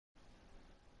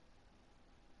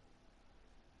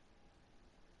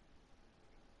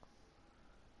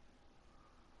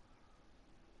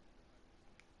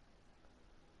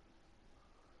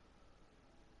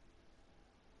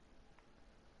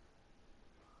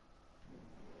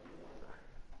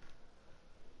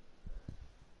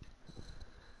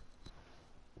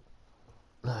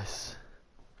Yes.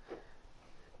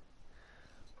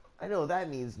 I know that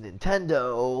means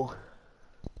Nintendo.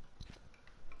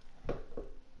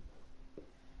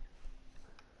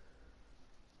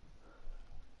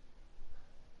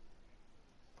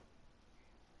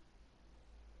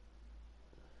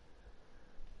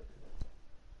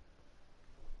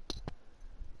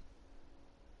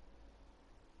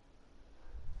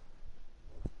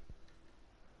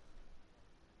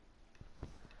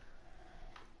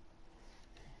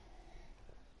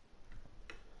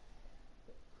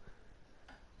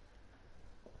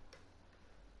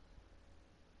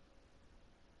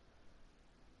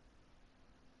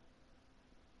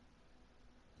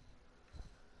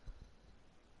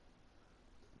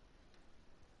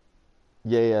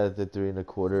 Yeah, the 3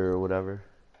 1/4 or whatever.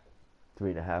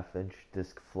 3.5 inch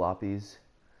disc floppies.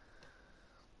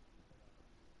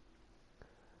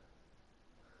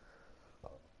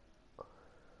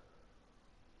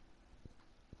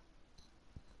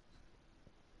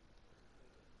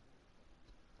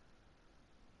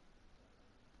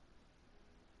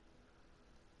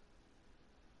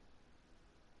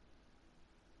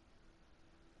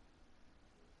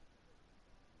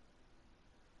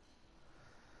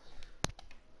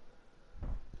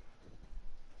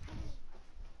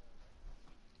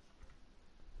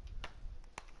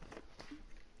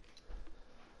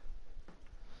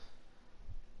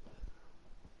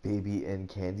 Baby in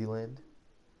Candyland.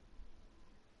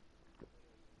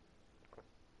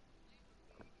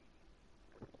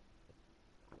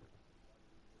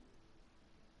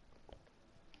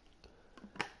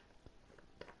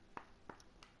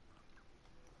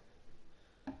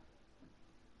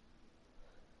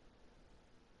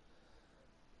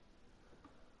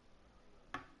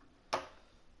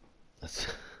 That's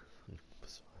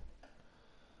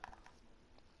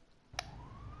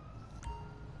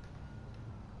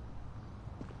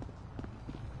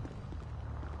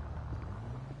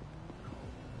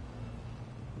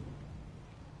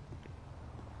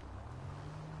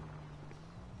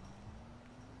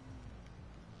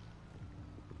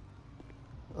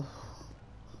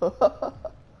Hey,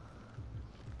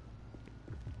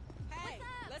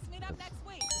 let's meet up next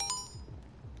week.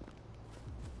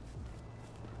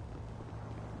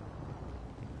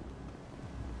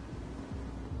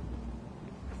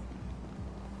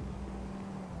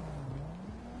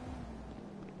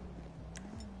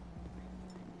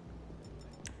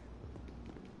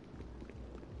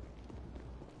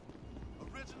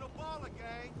 Original baller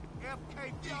gang,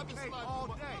 FKDK all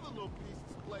day. Other little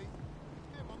pieces play.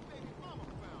 Then my baby mama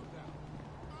found out.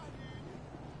 I hear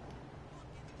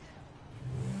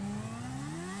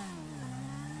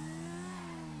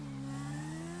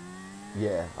you.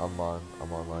 Yeah, I'm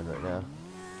online right now.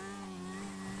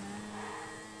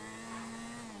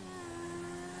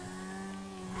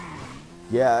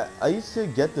 Yeah, I used to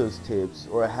get those tapes,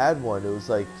 or I had one. It was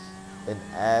like an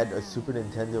ad, a Super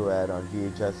Nintendo ad on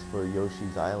VHS for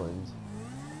Yoshi's Island.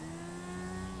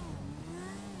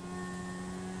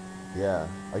 Yeah,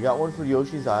 I got one for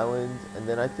Yoshi's Island, and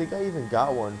then I think I even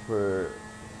got one for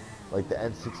like the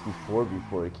N64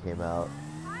 before it came out.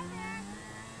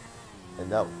 And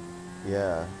that,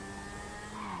 yeah.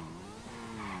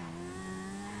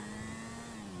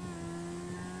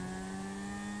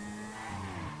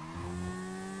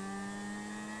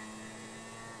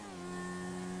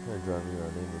 Kind of drive me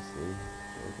around aimlessly.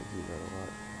 I can do that a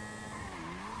lot.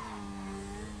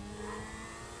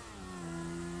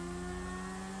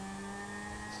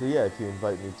 So yeah, if you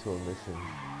invite me to a mission.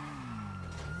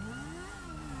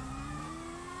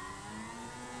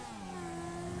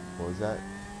 What was that?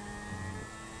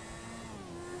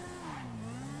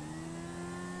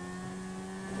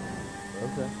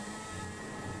 Okay.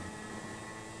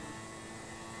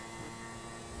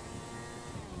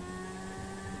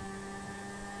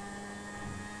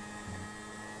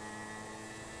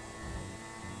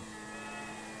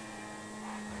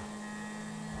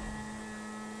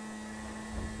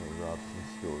 So rob some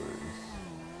stores.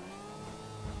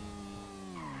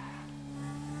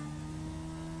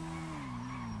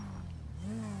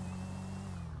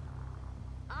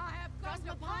 I have come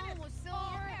to punish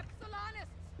all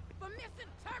Epsilonists for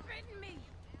misinterpreting me.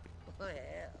 Well,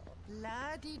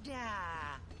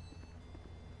 la-di-da.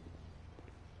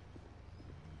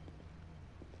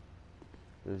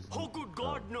 There's Oh, good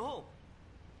God, no!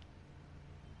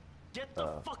 Get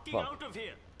the fucking fuck. out of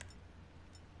here!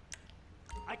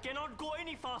 I cannot go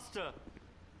any faster!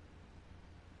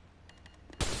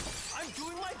 I'm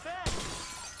doing my best!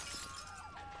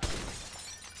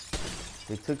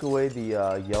 They took away the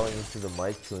yelling into the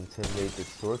mic to intimidate the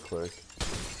store clerk.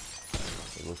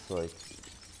 It looks like.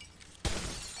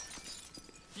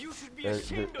 You should be Uh,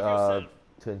 ashamed the, of yourself.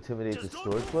 to intimidate the Just don't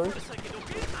store move clerk? for a second,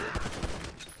 okay?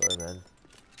 Sorry, man.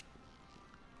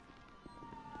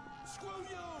 Screw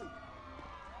you!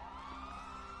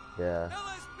 Yeah.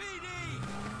 LSPD!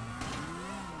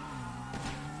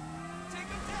 Take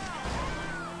him down!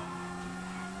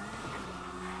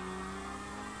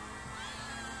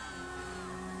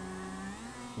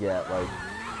 Yeah, like,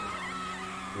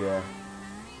 yeah.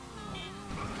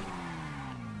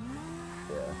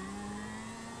 Yeah.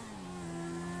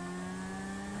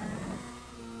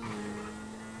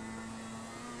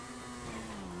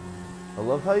 I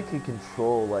love how you can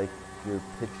control, like, your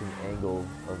pitch and angle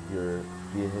of your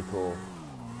vehicle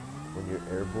when you're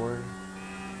airborne.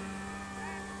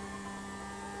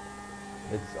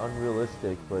 It's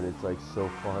unrealistic, but it's, like, so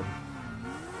fun.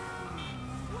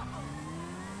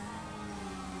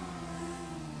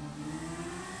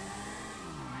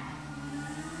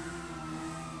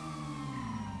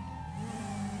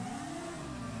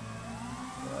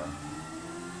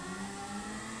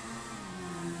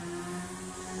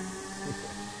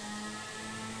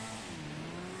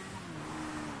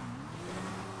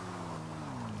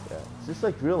 Yeah, it's just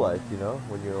like real life, you know?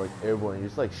 When you're like airborne, you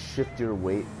just like shift your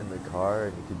weight in the car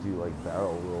and you can do like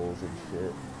barrel rolls and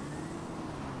shit.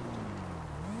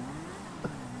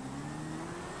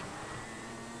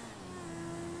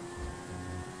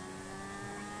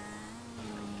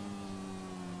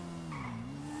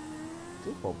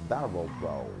 Do a barrel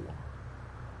roll.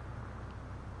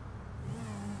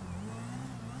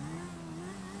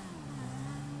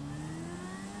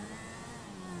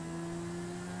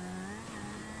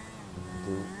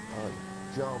 Do a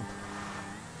jump.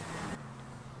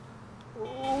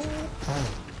 Oh,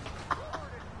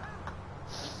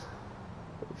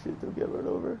 oh shit, don't get run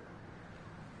over.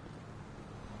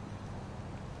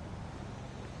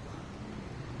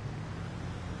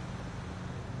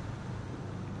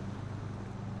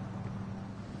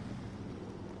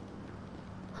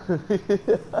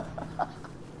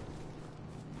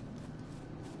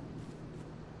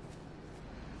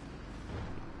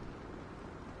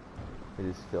 I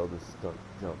just failed to stunt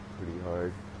jump pretty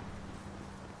hard.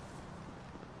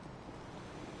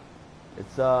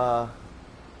 It's no,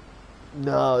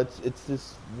 it's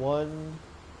this one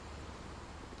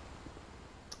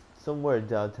somewhere in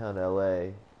downtown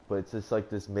LA, but it's just like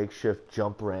this makeshift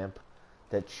jump ramp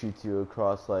that shoots you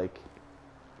across like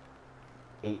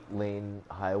 8-lane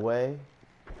highway.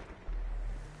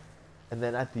 And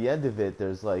then at the end of it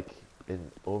there's like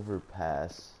an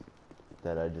overpass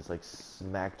that I just like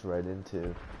smacked right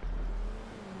into.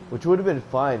 Which would have been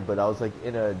fine, but I was like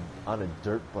on a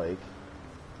dirt bike.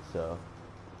 So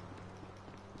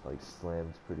like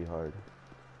slammed pretty hard.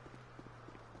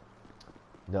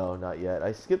 No, not yet.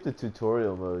 I skipped the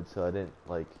tutorial mode, so I didn't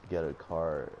like get a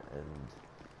car, and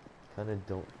kind of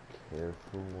don't care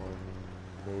for one.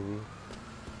 Maybe.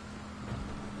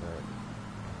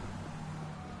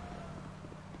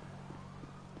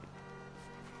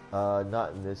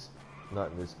 Not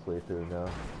in this playthrough. No.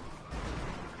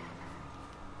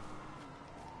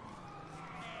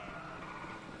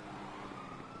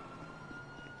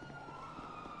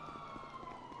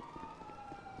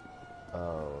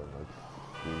 Oh, like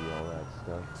free all that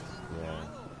stuff. Yeah.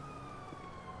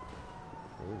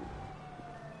 Maybe.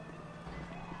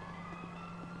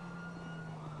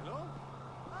 Hello?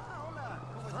 Ah, hola.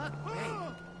 Fuck, hey.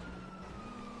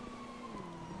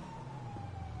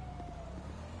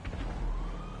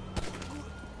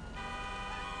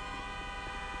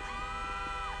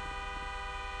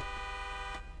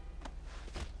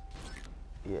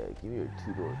 Yeah, give me your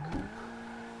 2-door coupe.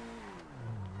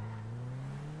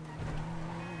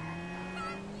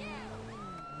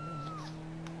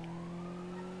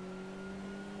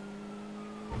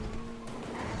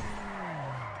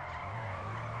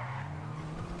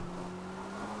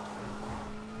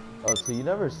 Oh, so you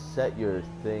never set your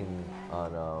thing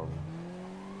on,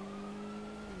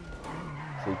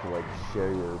 so you can like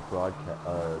share your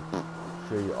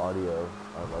share your audio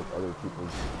on like other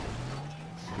people's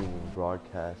streaming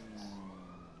broadcasts.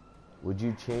 Would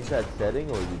you change that setting,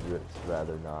 or would you just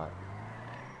rather not?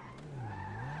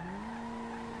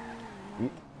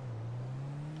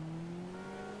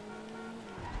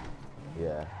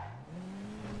 Yeah.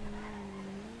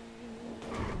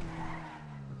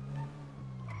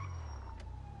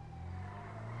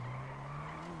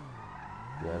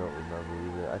 Yeah, I don't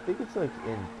remember either. I think it's like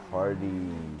in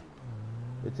party.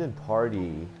 It's in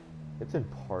party. It's in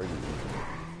party.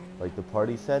 Like the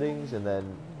party settings, and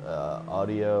then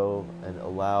audio, and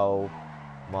allow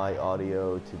my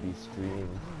audio to be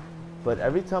streamed. But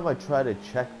every time I try to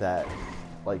check that,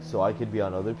 like so I could be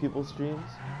on other people's streams,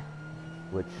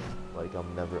 which like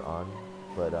I'm never on,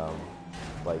 but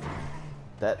like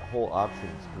that whole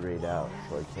option's grayed out,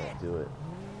 so I can't do it.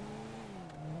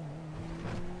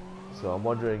 So I'm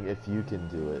wondering if you can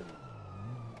do it.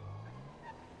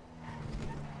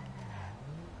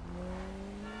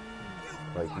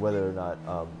 Like whether or not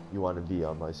you want to be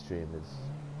on my stream is,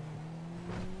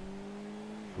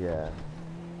 yeah.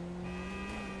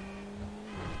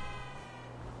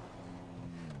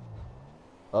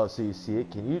 Oh, so you see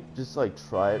it? Can you just like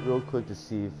try it real quick to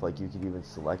see if like you can even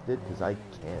select it? Because I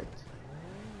can't.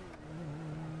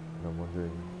 And I'm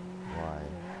wondering why.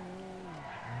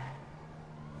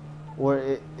 Or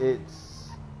it's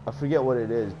I forget what it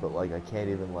is, but like I can't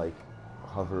even like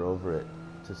hover over it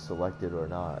to select it or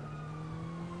not.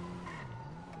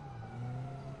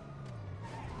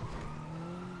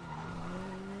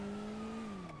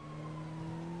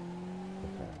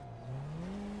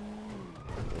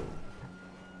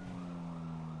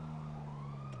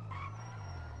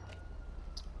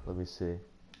 Let me see.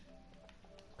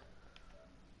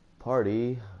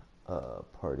 Party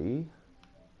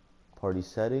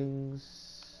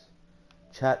settings,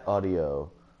 chat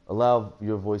audio, allow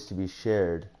your voice to be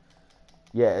shared.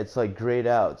 Yeah, it's like grayed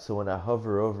out, so when I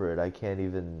hover over it, I can't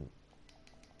even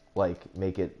like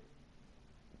make it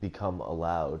become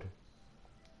allowed.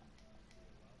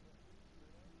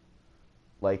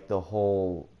 Like the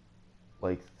whole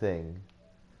like thing.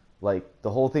 Like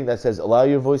the whole thing that says allow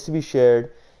your voice to be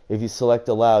shared. If you select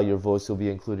allow, your voice will be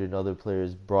included in other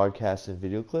players' broadcasts and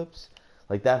video clips.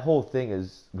 Like that whole thing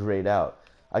is grayed out.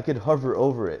 I could hover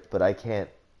over it, but I can't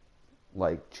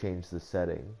like change the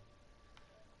setting.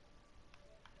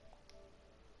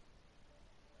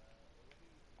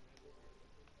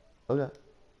 Okay.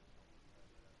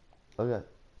 Okay.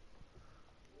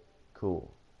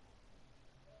 Cool.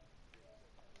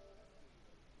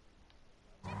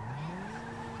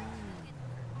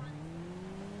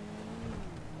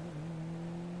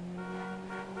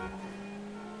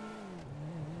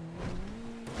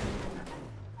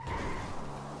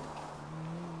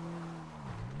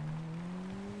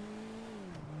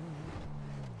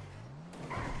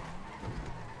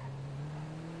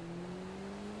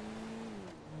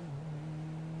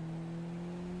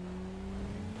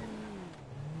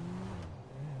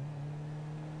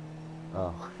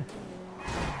 Oh.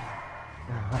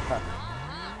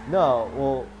 No,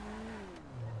 well,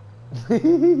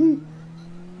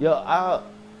 yo, I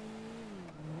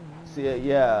see.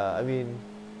 Yeah, I mean,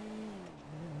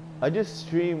 I just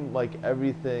stream like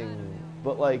everything,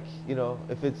 but like you know,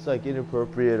 if it's like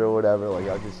inappropriate or whatever, like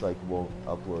I just like won't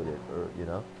upload it or you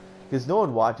know, because no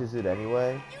one watches it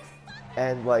anyway,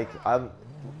 and like I'm,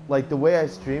 like the way I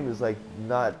stream is like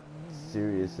not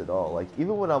serious at all. Like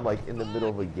even when I'm like in the middle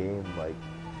of a game, like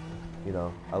you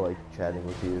know, I like chatting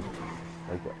with you.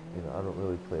 Like, you know, I don't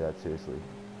really play that seriously.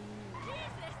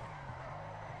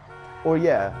 Or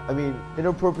yeah, I mean,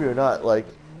 inappropriate or not, like,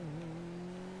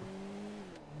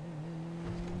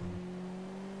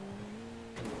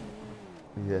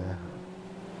 yeah.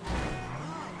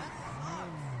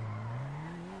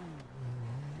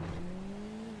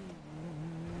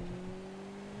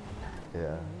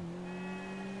 Yeah.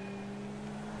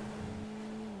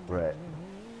 Right.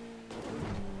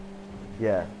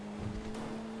 Yeah.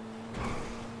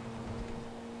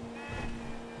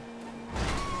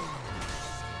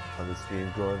 On the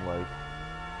stream going like,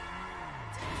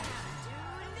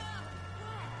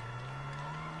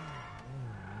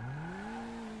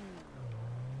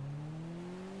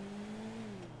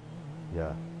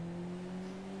 yeah.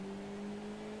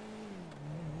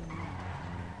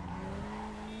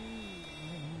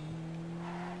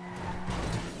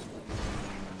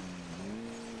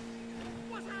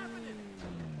 What's happening?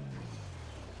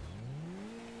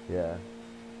 Yeah.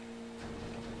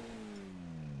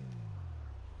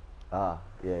 Ah,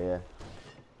 yeah, yeah.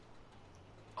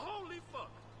 Holy fuck!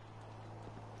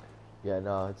 Yeah,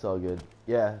 no, it's all good.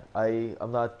 Yeah,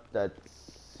 I'm not that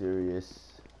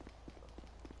serious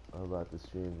about the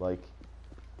stream. Like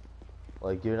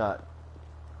you're not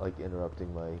like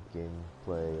interrupting my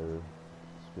gameplay or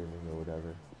streaming or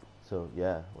whatever. So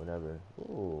yeah, whenever.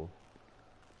 Ooh.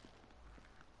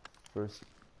 First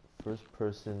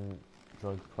person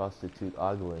drunk prostitute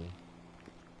ogling.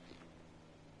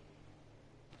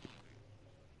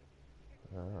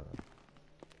 Ah.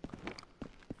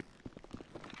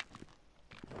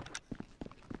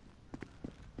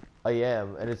 I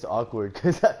am, and it's awkward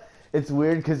because it's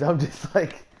weird because I'm just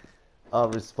like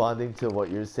responding to what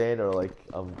you're saying or like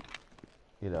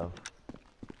you know,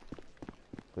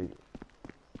 but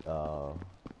uh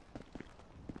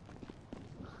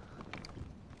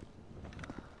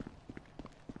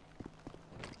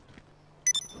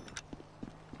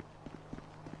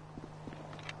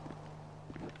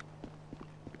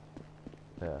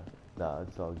Nah,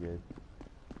 it's all good.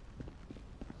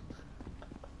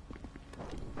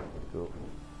 Cool.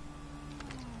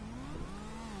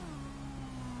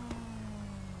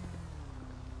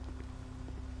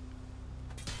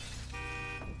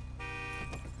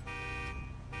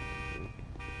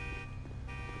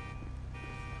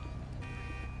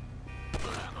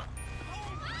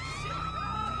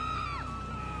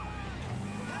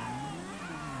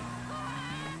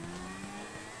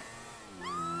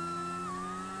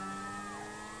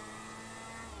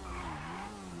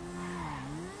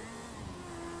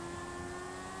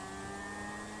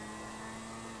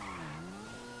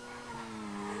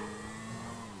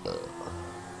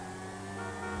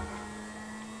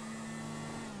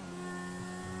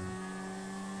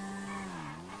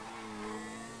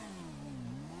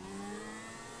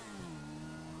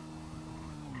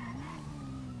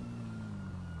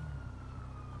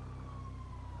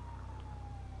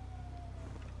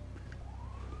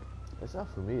 That's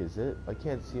not for me, is it? I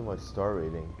can't see my star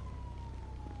rating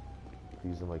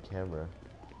using my camera.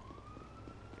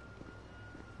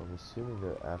 I'm assuming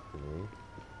they're after me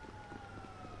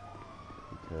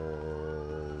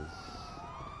because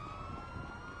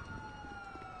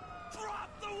Drop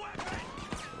the weapon!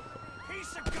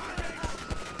 Piece of garbage!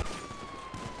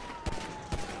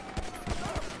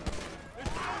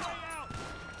 There's no way out!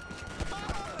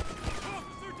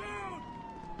 Hooks are down!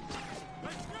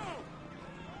 Let's go!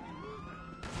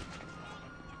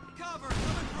 Cover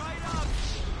coming right up!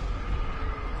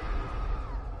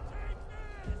 Take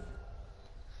this!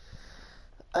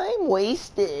 I'm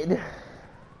wasted.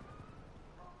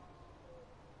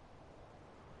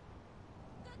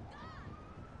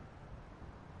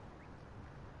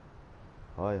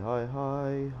 Hi, hi,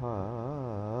 hi,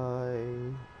 hi.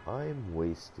 I'm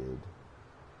wasted.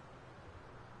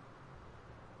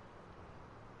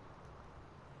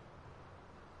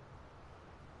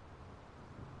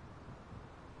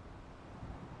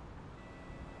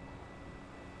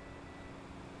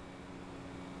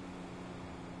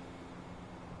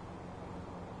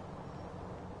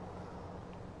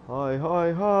 Hi,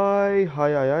 hi, hi,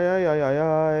 hi, hi, hi, hi, hi,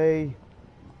 hi.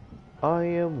 I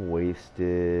am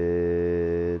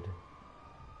wasted.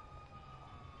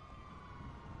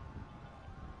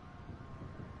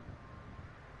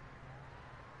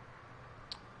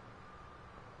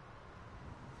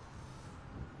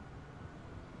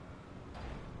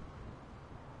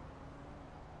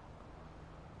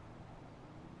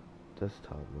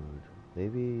 Desktop mode.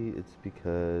 Maybe it's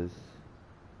because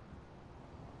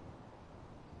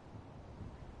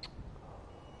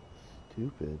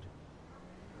stupid.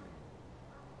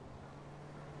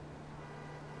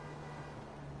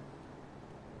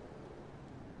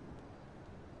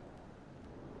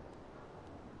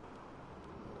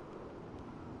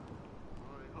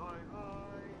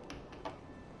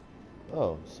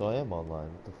 Oh, so I am online.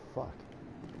 What the fuck?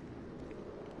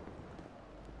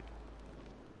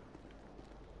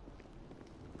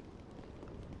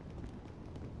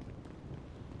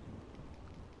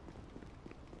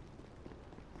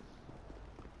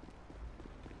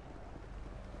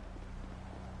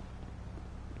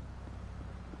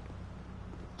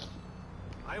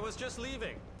 I was just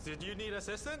leaving. Did you need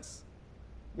assistance?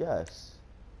 Yes.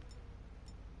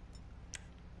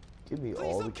 Give me Please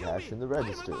all the don't kill cash me. in the I am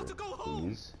register, about to go home.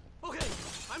 please. Okay,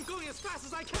 I'm going as fast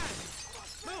as I can.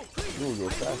 No, please. You will go I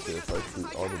am faster moving if as I fast as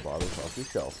shoot I all the can. bottles off your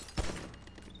shelf.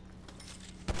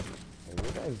 And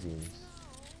your magazines.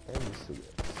 And the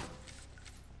cigarettes.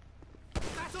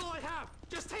 That's all I have.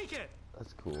 Just take it.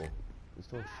 That's cool.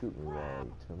 Just don't shoot me while I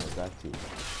turn my back to you.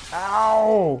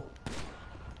 Ow!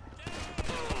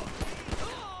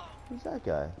 Who's that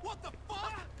guy? What the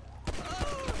fuck?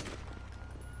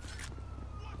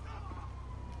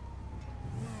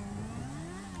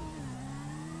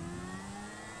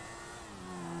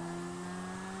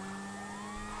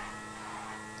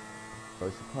 I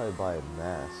should probably buy a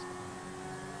mask.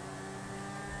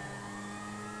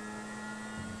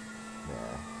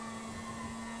 Nah.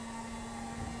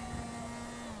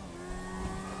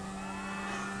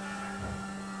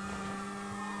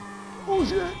 Oh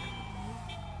shit!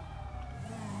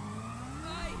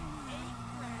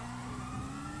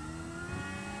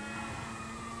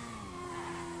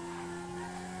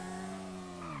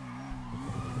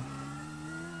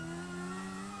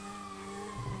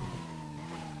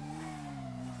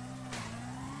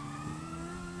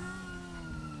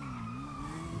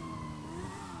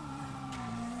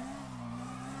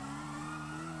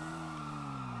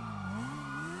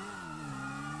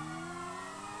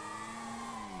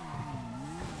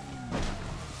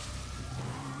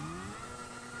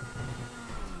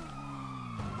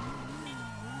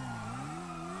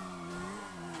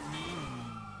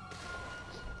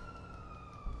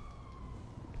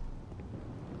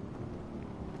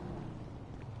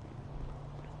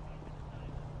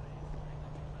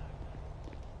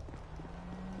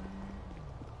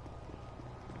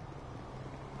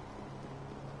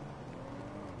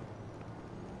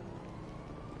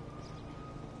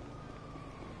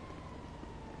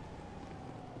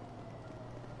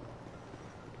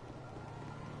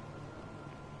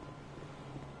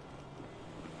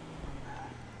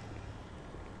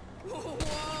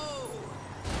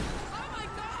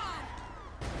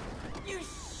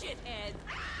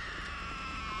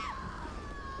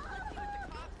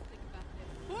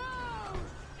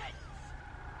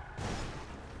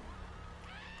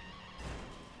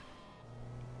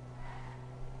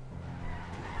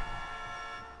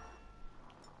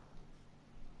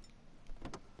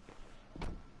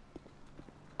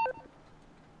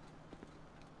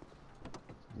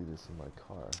 this in my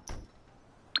car.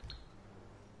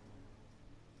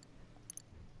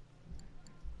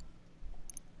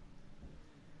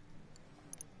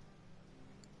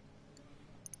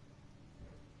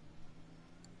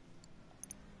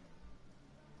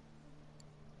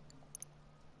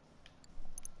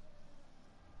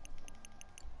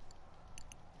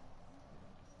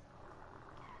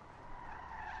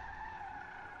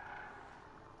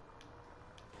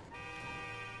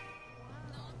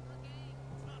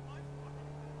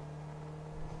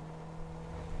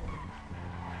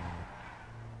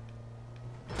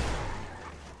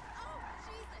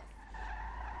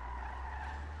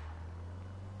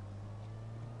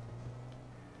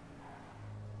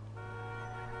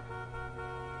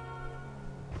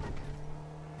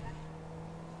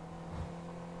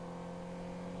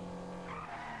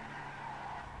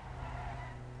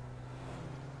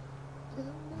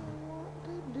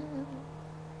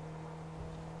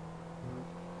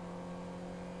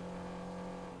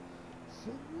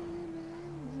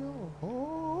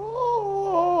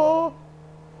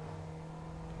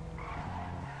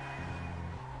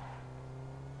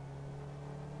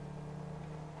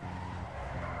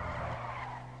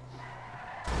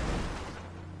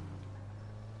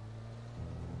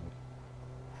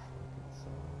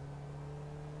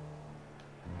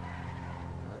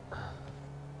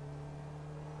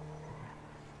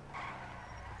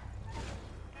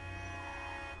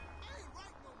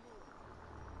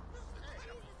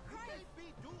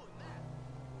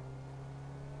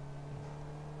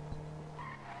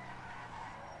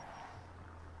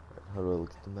 How do I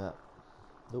look at the map?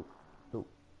 Nope, nope.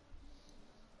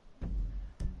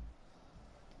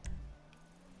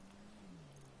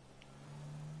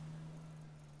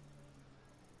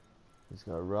 He's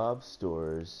got rob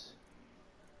stores.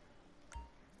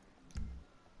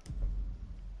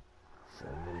 Show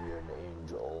me an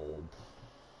angel.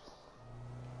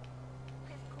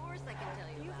 Of course I can tell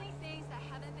you about things that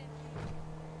haven't been...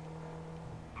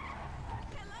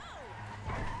 Hello!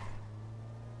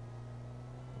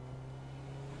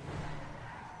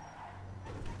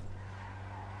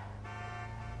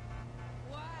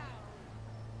 Wow!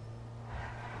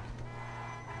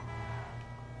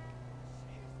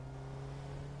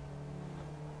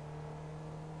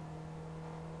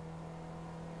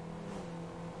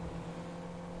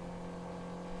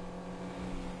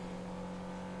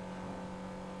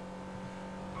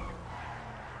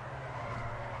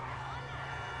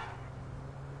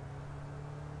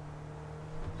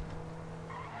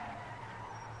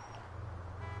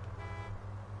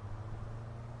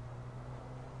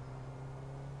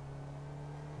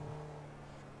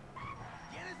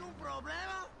 ¿Tienes un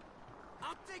problema?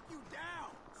 I'll take you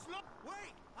down. Slow.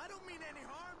 Wait, I don't mean any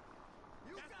harm.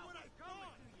 You That's got what I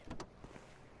thought.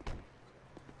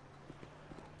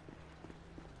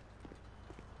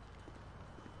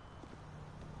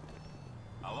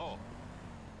 Hello?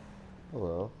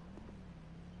 Hello.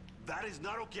 That is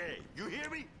not okay. You hear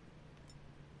me?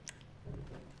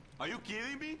 Are you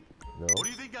kidding me? No. What do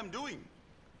you think I'm doing?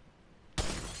 I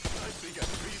think I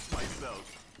pleased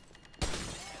myself.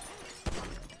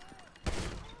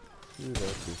 Shoot up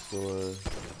your store.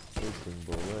 Wasting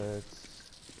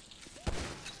bullets.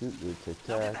 Shoot your Tic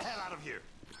Now get the Tacs. hell out of here.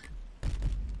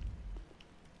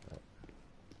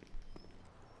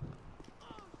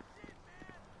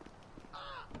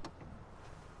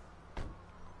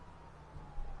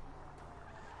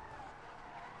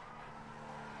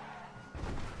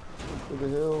 To the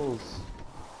hills.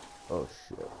 Oh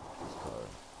shit. This car.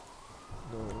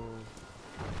 No.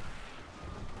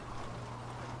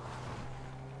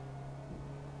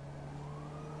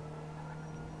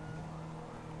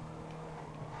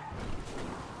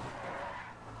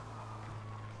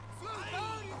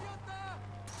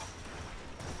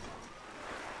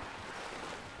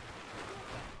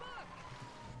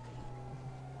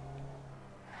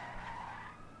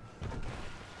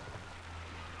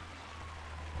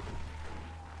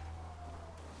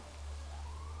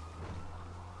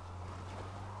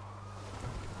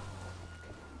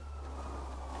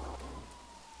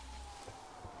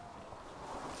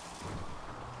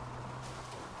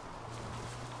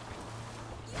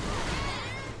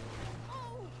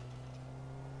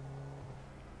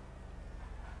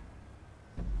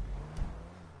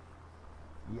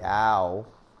 Yow.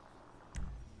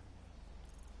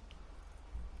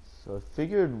 So I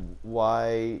figured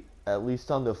why, at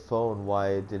least on the phone,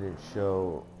 why it didn't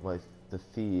show the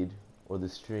feed or the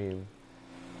stream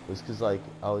was because like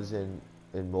I was in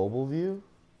mobile view.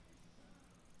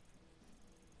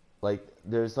 Like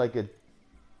there's like a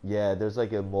there's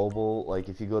like a mobile, like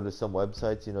if you go to some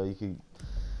websites, you know, you could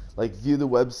like view the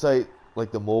website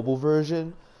like the mobile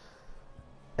version,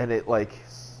 and it like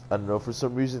I don't know, for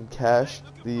some reason cached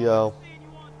the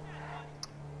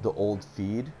old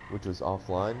feed, which was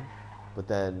offline, but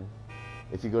then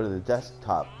if you go to the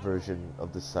desktop version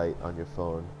of the site on your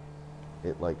phone,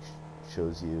 it like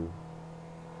shows you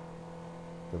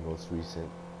the most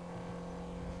recent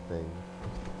thing.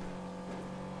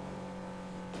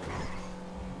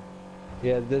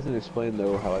 Yeah, it doesn't explain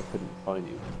though how I couldn't find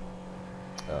you.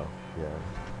 Oh, yeah.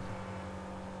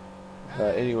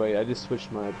 Anyway, I just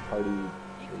switched my party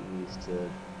thingies to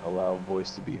allow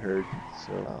voice to be heard,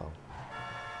 so Oh.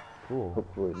 Cool.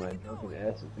 hopefully my drunken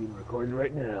ass is being recorded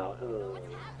right now. What's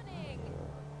happening?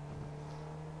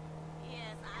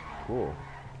 Yes, Cool.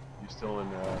 You're still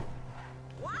in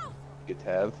wow.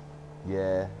 GTAV?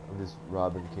 Yeah, I'm just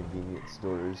robbing convenience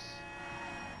stores.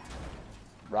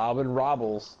 Robin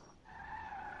Robbles.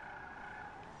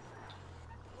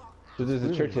 So there's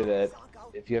a trick to that.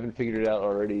 If you haven't figured it out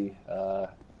already,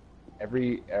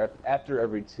 after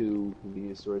every 2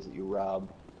 convenience stores that you rob,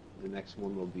 the next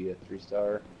one will be a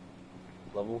 3-star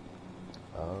level.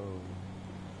 Oh.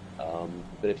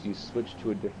 But if you switch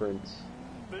to a different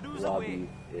Medusa lobby,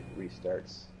 way. it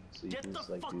restarts. So you Get can the just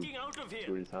like do fucking out of 2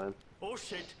 here. at a time. Oh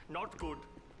shit, not good.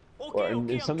 Okay, Or in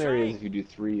okay, some I'm areas, trying. if you do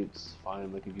 3, it's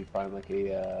fine. Like if you find like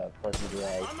a parking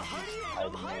garage, I'm you just hurrying, hide I'm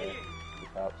in there hurrying. with the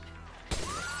cops.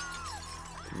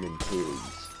 And then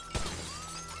pigs.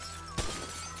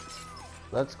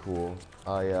 That's cool.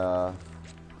 There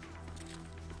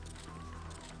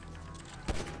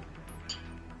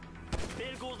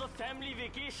goes a family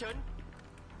vacation.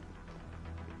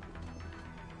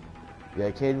 Yeah,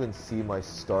 I can't even see my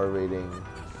star rating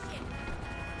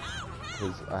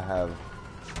because I have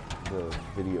the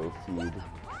video feed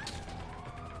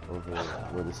over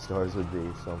where the stars would be,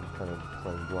 so I'm kind of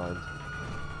playing blind.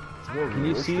 It's more Can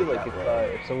you see realistic like that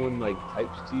way. if someone like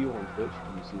types to you on Twitch?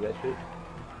 Can you see that shit?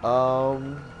 I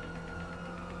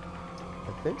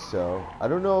think so. I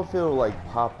don't know if it'll like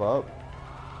pop up.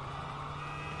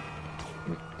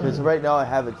 Because right now I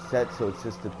have it set so it's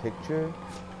just a picture.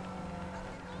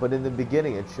 But in the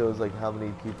beginning it shows like how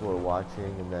many people are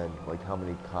watching and then like how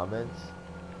many comments.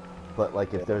 But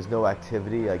like if there's no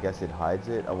activity, I guess it hides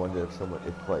it. I wonder if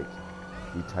like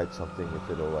you type something, if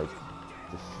it'll like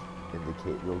just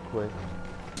indicate real quick.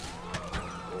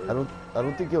 I don't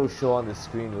think it'll show on the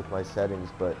screen with my settings,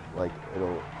 but like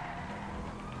it'll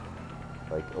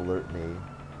like alert me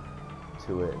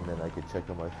to it and then I could check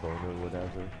on my phone or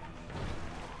whatever.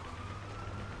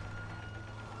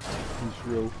 He's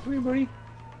real free, buddy.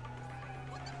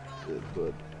 Good,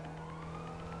 good.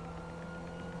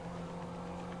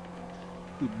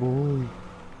 Good boy.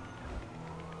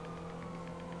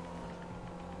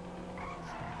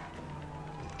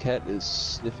 The cat is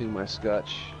sniffing my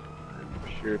scotch. I'm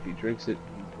sure if he drinks it,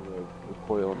 he's gonna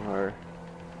recoil on her.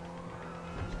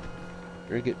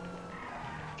 Drink it.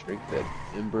 Drink that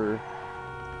Ember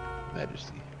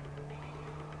Majesty.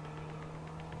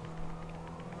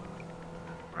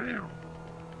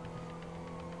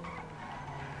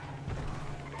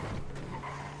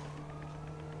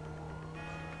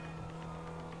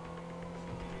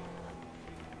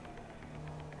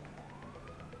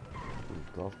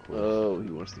 Golf course. Oh, he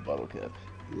wants the bottle cap.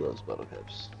 He loves bottle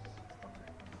caps.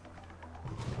 I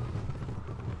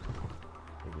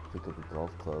could pick up a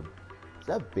golf club. Is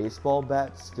that baseball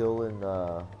bat still in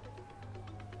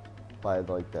by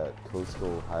like that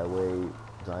coastal highway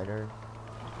diner?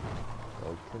 I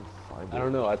couldn't find it. I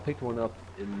don't know. I picked one up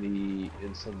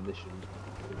in some mission,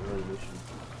 an early mission.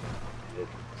 It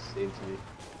saved me.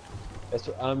 That's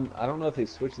what, I don't know if they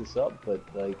switched this up, but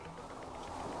like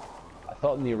I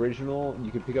thought in the original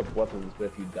you could pick up weapons, but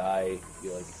if you die,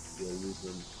 you'll lose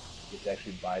them. You have to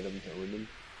actually buy them to earn them.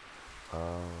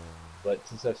 But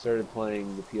since I've started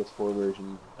playing the PS4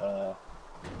 version,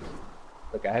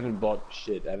 like I haven't bought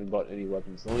shit. I haven't bought any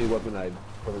weapons. The only weapon I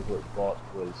quote unquote bought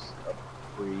was a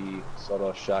free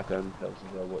sawed-off shotgun that was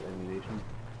available at ammunition.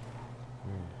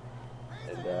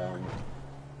 And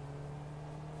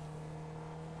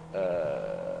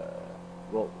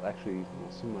well, actually,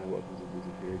 some of my weapons have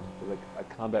disappeared. But like a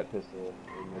combat pistol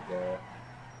and like a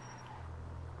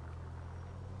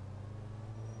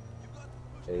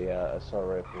assault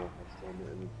rifle that's still in the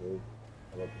inventory.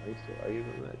 Are you in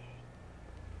a match?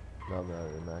 No, I'm not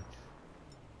in a match.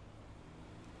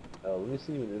 Let me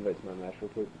send you an invite to my match real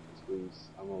quick, because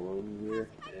I'm alone here,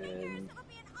 and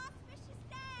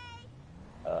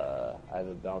I have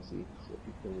a bouncy, so if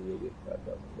you kill me, you'll get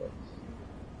 $5,000.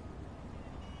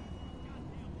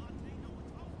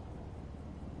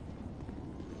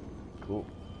 Cool.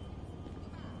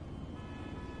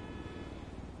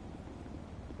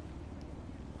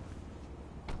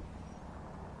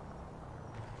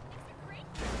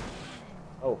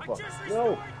 fuck.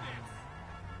 No!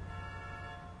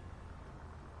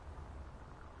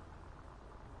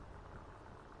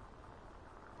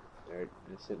 Alright,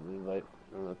 I sent an invite.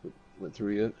 I don't know if it went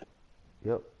through yet.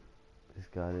 Yep.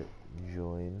 Just got it.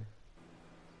 Join.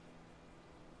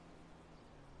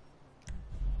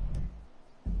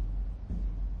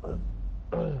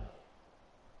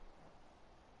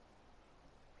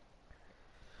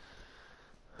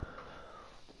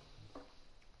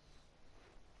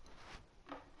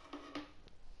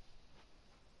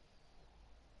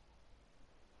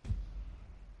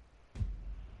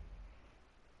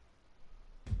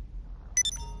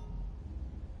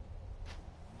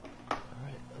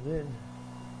 I'm in.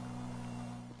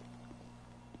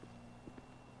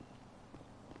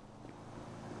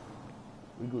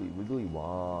 Wiggly, wiggly,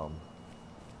 wom.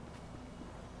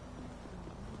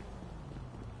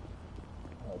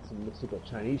 Oh, it's some mystical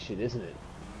Chinese shit, isn't it?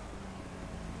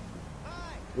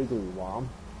 Wiggly Wom.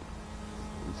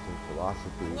 Eastern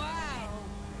philosophy. Wow.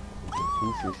 Some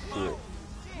piece of shit.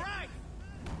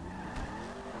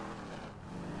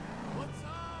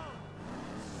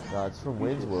 Nah, it's from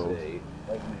Wayne's World. Say,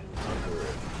 white man is under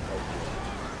it.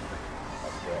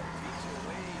 Like that.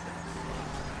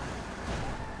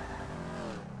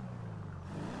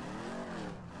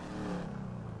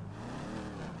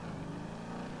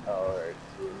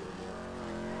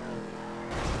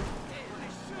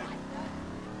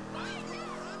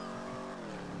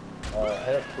 Alright,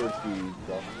 head up towards the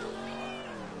golf course.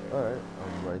 Alright,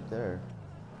 I'm right there.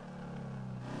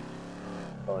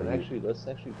 Oh, and actually, let's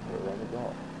actually play around the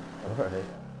golf. Alright.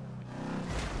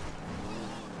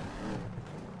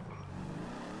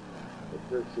 The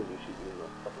third city should be in the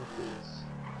fucking place.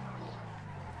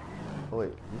 Oh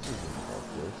wait, this is the golf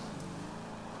course.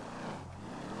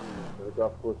 The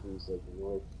golf course is like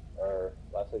north, or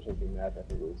last I checked the map, I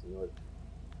think it was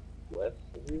northwest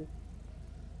of here.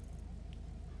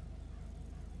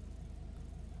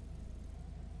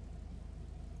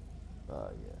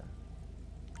 Yeah.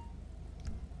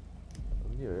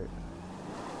 I'm near it.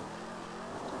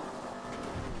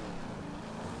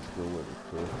 Let's go where the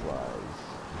crow flies.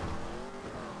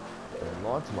 And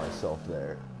launch myself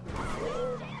there.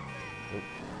 Oop.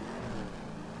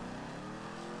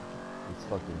 It's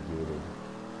fucking gated.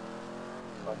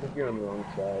 I think you're on the wrong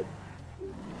side.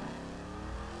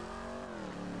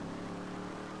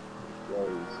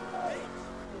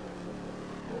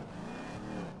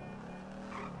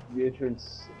 The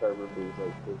entrance, if I remember, is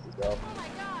like towards the south. Oh my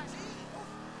gosh.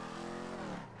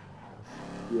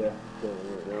 Yeah, I'm going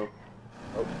right now.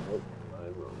 Oh,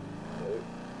 I'm wrong. Okay.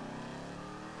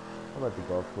 How about the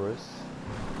golf course?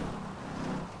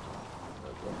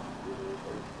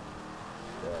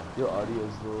 Yeah. Your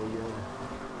audio's low again.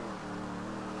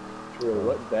 Sure,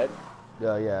 what, that?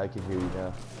 Yeah, I can hear you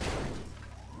now.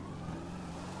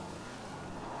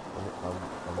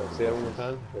 I'm Say that one more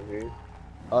time. Can I hear you?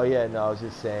 Oh yeah, no, I was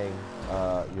just saying,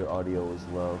 your audio was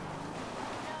low.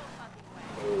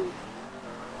 Oh.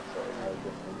 Sorry, I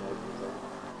guess my mic was on.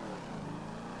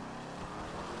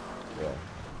 Yeah,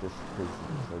 just because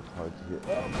it's like hard to hear.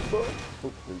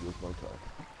 Oh, there goes my car.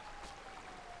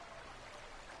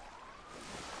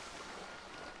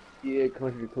 Yeah,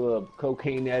 country club,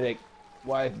 cocaine addict,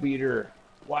 wife beater,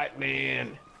 white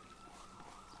man.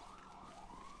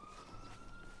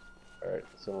 Alright,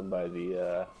 so I'm by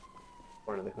the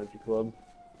front of the country club.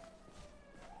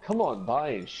 Come on by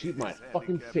and shoot my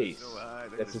fucking face.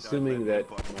 That's assuming that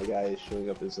my guy is showing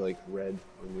up as like red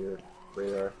on your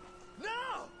radar.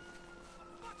 No!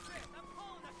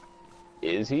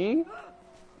 Is he?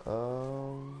 He's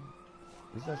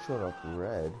not showing up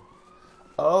red.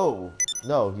 Oh,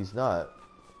 no, he's not.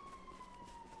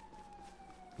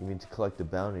 You mean to collect the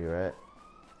bounty, right?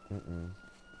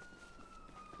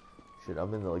 Shit,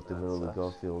 I'm in like the middle of the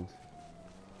golf field.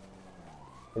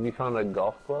 Have you found a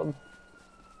golf club?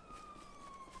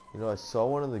 You know, I saw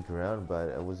one on the ground,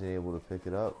 but I wasn't able to pick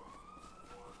it up.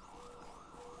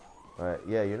 Alright,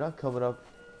 yeah, you're not coming up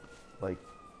like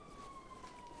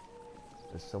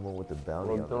there's someone with a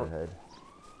bounty on their head.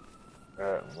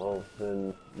 Alright, well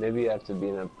then maybe I have to be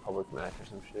in a public match or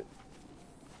some shit.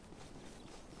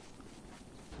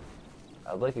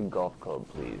 I'd like a golf club,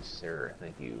 please, sir.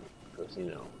 Thank you.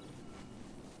 Cosino.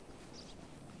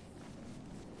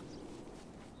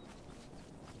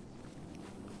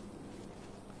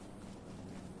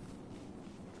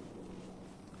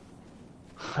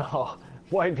 Oh,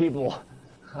 white people.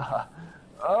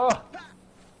 Oh.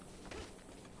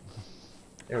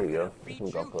 There we go. There's some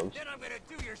golf clubs. Then I'm gonna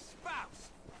do your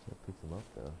spouse. Can't pick them up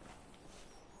though.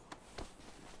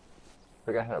 I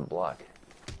forgot how to block.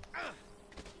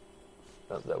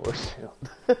 Oh, that works too.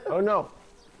 Oh no!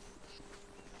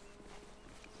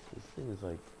 This thing is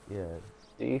like, yeah.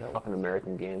 See, that- fucking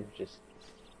American game just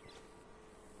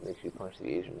makes you punch the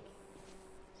Asian.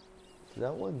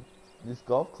 That one, these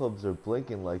golf clubs are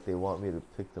blinking like they want me to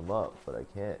pick them up, but I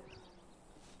can't.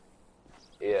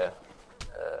 Yeah.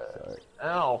 Sorry.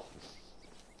 Ow!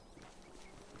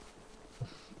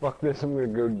 Fuck this, I'm gonna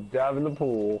go dive in the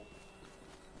pool.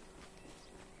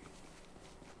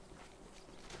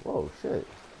 Whoa, shit.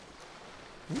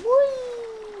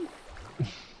 Whee!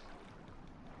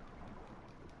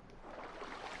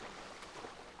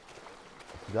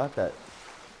 I forgot that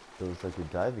there was like a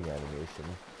diving animation.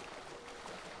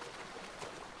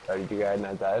 Oh, did you guys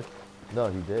not dive? No,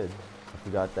 he did. I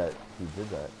forgot that he did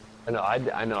that. I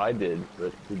know I did,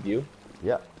 but did you?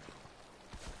 Yeah.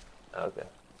 Okay.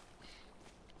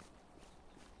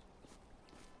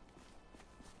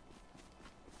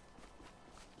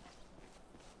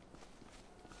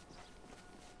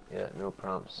 Yeah, no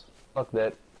prompts. Fuck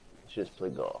that. Let's just play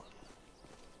golf.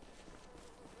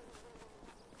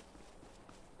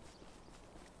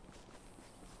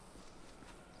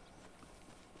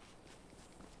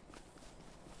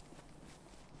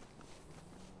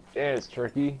 Dance,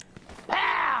 turkey.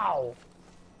 Pow!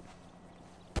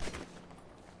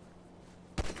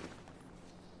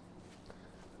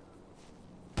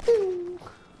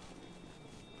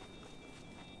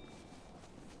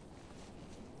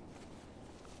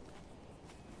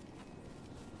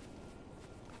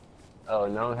 Oh,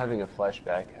 now I'm having a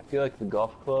flashback. I feel like the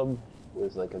golf club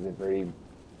was like at the very,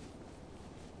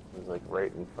 was like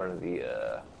right in front of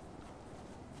the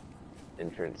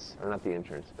entrance, or not the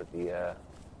entrance, but the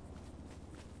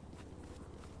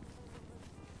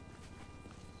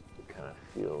kind of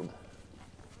field.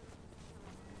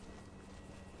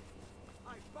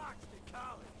 I boxed at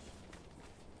college.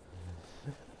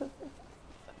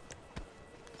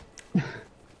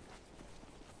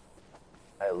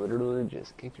 I literally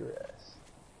just kicked your ass.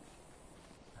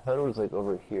 I thought it was like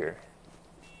over here.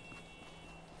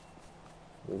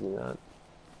 Maybe not.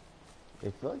 I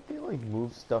feel like they like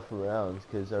move stuff around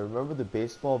because I remember the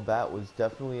baseball bat was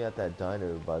definitely at that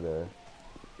diner by the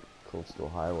Coastal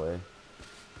Highway.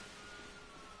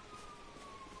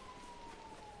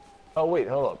 Oh wait,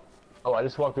 hold up. Oh, I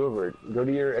just walked over it. Go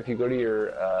to your, if you go to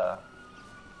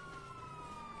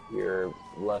your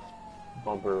left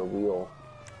bumper wheel,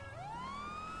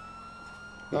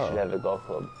 you should have a golf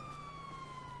club.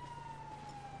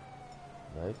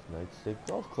 Nice Nightstick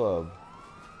Golf Club.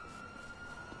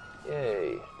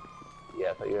 Yay.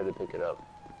 Yeah, I thought you had to pick it up.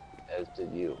 As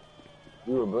did you.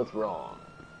 We were both wrong.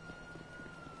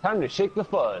 Time to shake the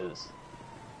fuzz.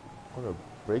 I want to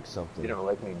break something. You don't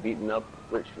like me beating up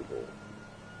rich people.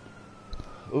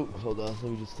 Oh, hold on. Let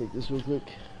me just take this real quick.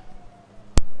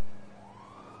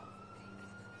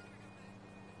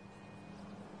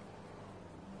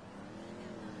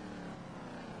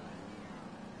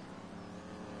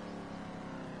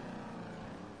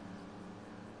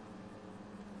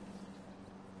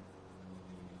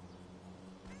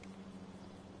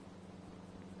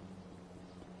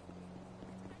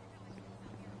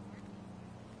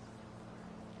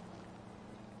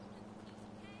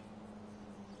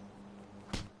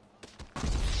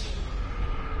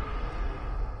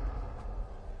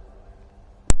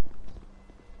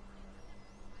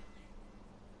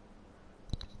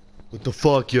 What the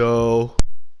fuck, yo?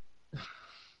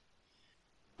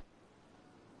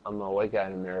 I'm a white guy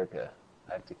in America.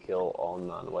 I have to kill all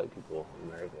non-white people in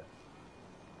America.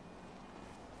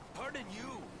 Pardon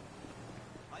you.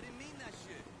 I didn't mean that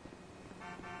shit.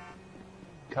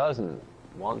 Cousin,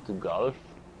 want to golf?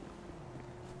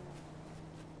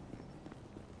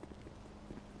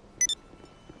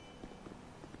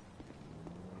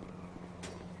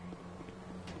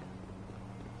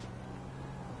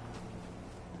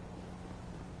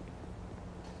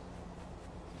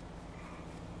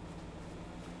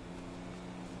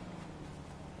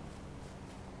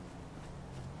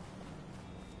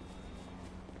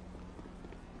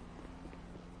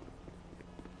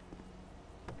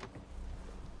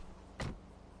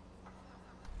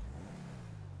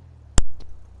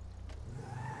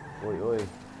 Oi, oi.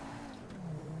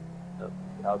 No,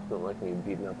 cops don't like me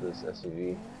beating up this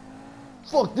SUV.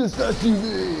 Fuck this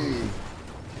SUV!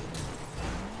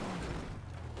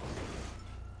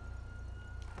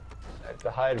 I have to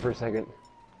hide for a second.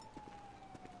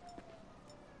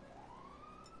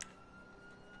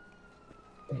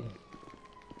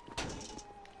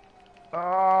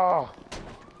 Ah!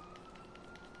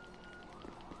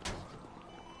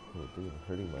 I'm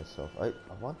hurting myself. I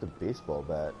want the baseball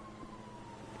bat.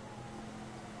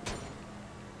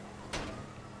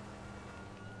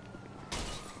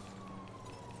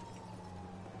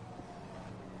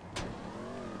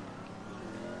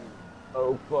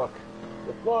 Oh fuck.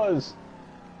 The fuzz!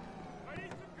 I need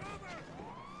some cover!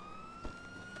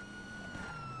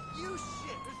 You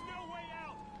shit! There's no way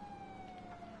out!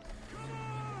 Come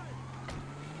on!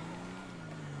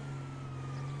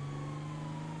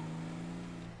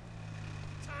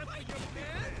 Time for your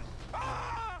man!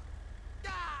 Ah!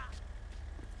 Ah!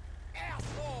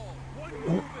 Asshole! One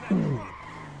move and I drop!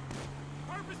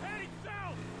 Purpose heading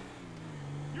south!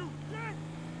 You dead!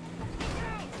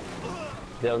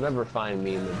 South! They'll never find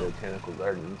me in the botanical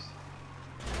gardens.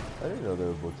 I didn't know there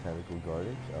were botanical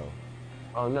gardens. Oh.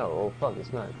 Oh no, oh fuck,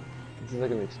 it's not. This is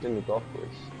like an extended golf course.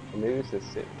 Or maybe it's the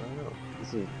same, I don't know.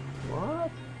 This is,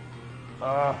 what?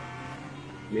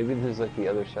 Maybe there's like the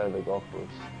other side of the golf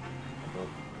course. I don't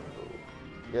know.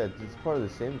 Yeah, it's part of the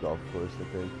same golf course, I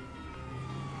think.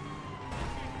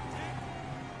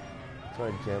 So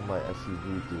I jammed my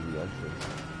SUV through the entrance.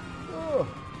 Oh.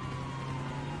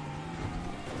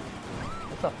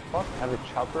 What the fuck? Have a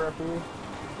chopper after me?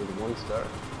 With 1 star.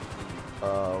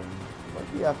 Might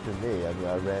be after me. I mean,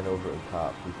 I ran over a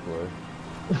cop before.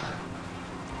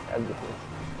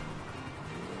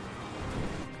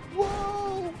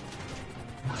 Whoa!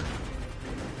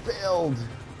 Failed!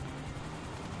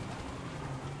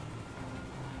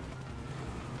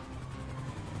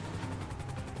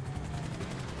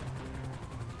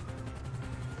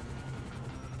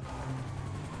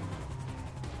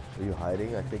 Are you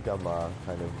hiding? I think I'm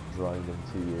kind of drawing them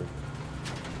to you.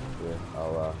 Yeah,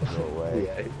 I'll go away.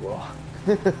 Yeah, well,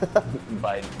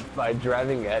 by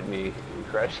driving at me and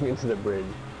crashing into the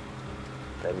bridge,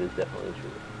 that is definitely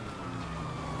true.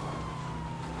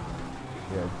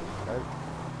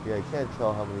 Yeah, I can't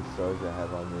tell how many stars I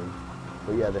have on me.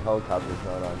 But yeah, the helicopter's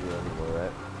not on you anymore,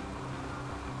 right?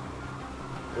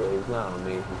 Well, he's not on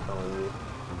me, he's on you.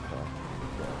 Okay.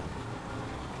 Yeah.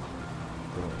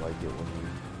 I don't like it when you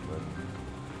run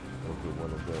over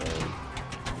one of their own.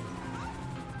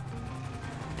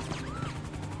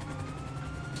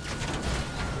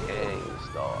 Dang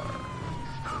star.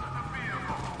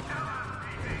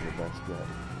 That's the best get.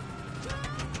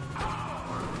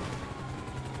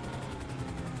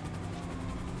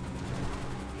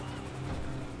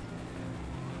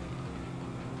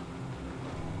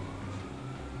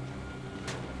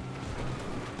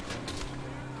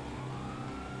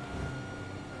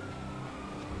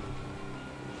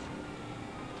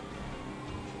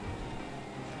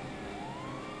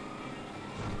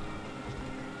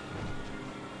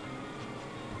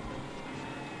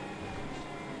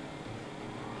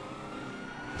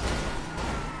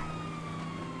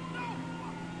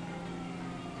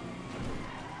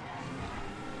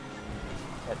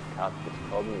 That cop just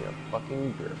called me a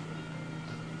fucking jerk.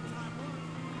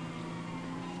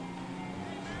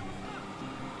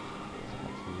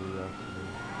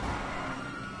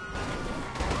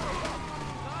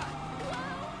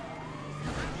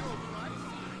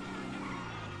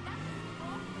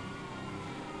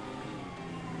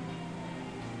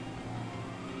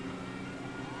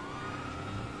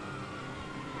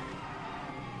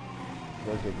 I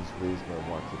feel like I just raised my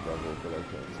watch to double, but I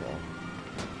can't tell.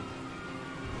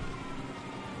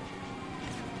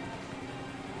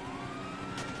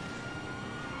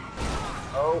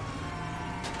 Oh!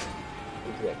 He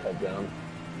got cut down.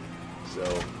 So,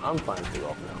 I'm fine for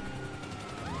golf now.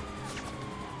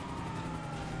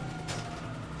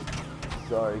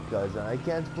 Sorry, cousin, I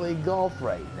can't play golf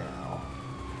right now.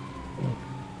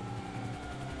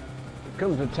 There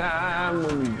comes a time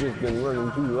when you've just been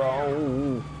running too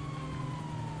long.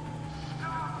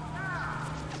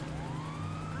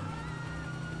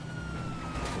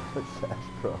 What's that,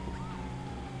 bro?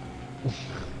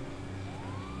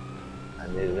 I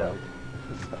made it up.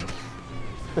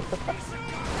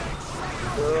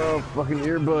 Oh, fucking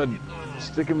earbud.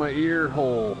 Stick in my ear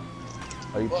hole.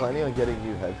 Are you planning on getting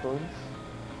new headphones?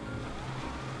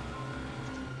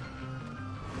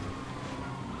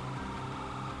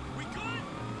 We good?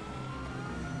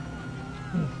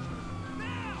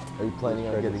 Are you planning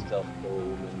on getting... stealth kill a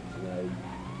woman, and I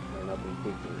ran up and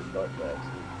kicked her in the dark back.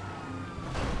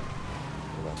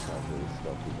 Well, that's not really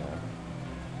stealthy, man.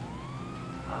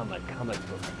 I'm a comic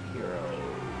book hero.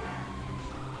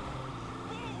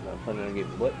 I'm planning on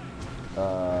getting what?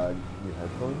 New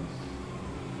headphones?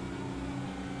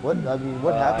 What, I mean,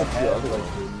 what happened to the other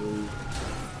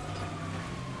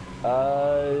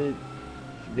ones?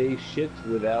 They shipped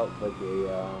without like a,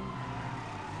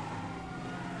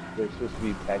 they're supposed to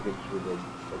be packaged with a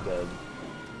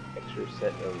extra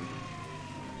set of,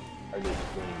 are they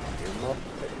playing earmuffs,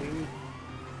 I think?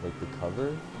 Like the cover?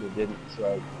 They didn't,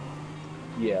 so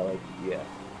yeah.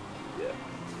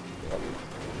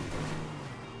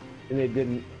 And they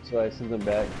didn't, so I sent them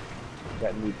back,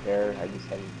 Got a new pair. I just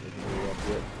haven't taken it up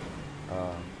yet.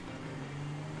 Uh,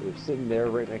 They're sitting there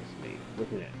right next to me,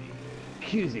 looking at me,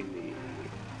 accusing me.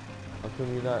 how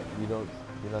come you're not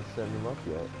setting them up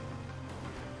yet?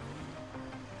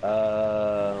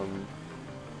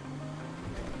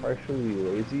 Partially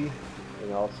lazy,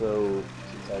 and also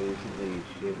since I recently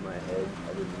shaved my head,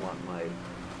 I didn't want my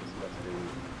disgusting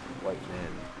white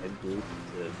man head glue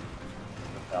to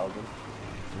 1,000.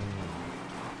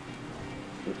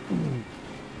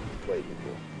 White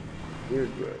people.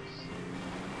 Weird gross.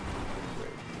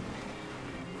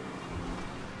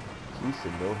 He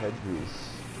said no head grease.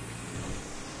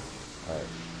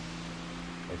 Alright.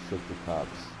 I shook the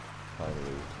cops,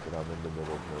 finally, but I'm in the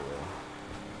middle of nowhere.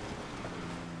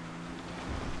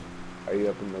 Are you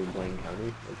up in like Blaine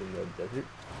County, like in the desert?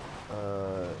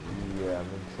 Yeah, I'm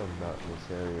in some mountainous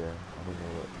area. I don't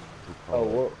know what to call Oh, it.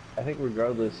 well, I think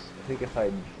regardless, I think if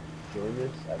I join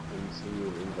this, I can send you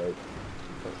an invite.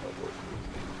 That's how it works.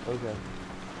 Okay.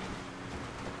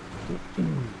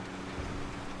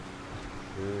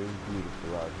 Sure is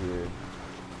beautiful out here.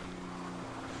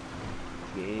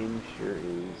 Game sure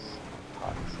is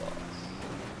hot sauce.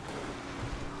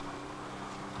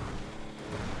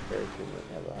 Character might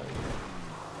have a hot sauce.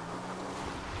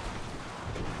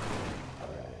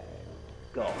 Alright.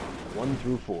 Go. 1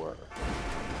 through 4.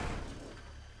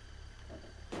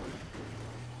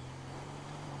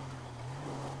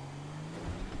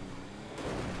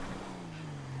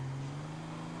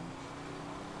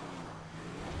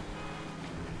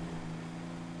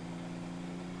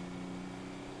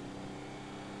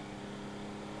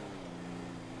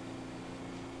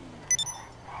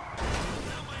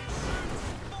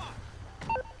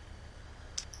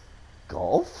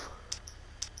 Golf?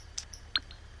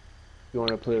 You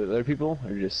want to play with other people,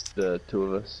 or just the two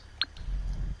of us?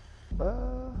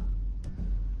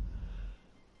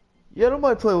 Yeah, I don't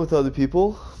mind playing with other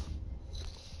people.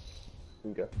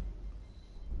 Okay.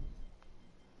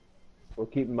 Well,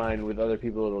 keep in mind, with other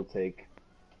people, it'll take,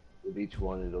 with each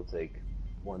one, it'll take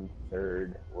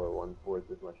 1/3 or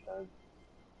 1/4 as much time.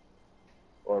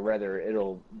 Or rather,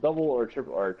 it'll double or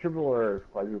triple or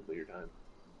quadruple your time.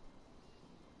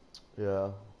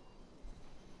 Yeah.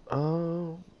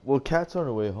 Well, Cat's on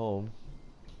her way home.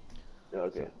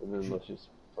 Okay, and then let's just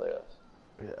play us.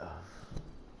 Yeah.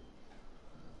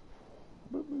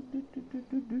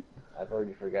 I've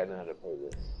already forgotten how to play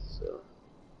this, so.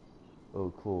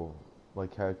 Oh, cool. My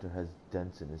character has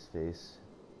dents in his face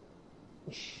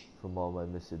from all my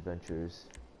misadventures.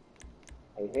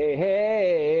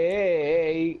 Hey,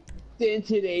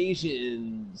 dented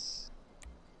Asians!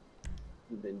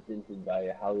 You've been dented by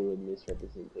a Hollywood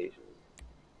misrepresentation.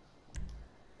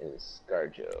 And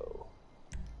ScarJo.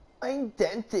 I'm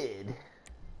dented.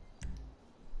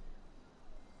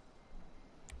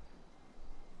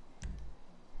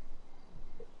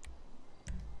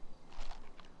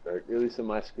 Or at least on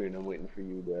my screen, I'm waiting for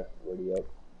you to ready up.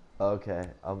 Okay,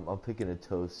 I'm picking a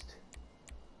toast.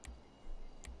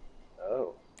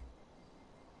 Oh.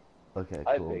 Okay,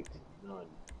 I cool. picked none.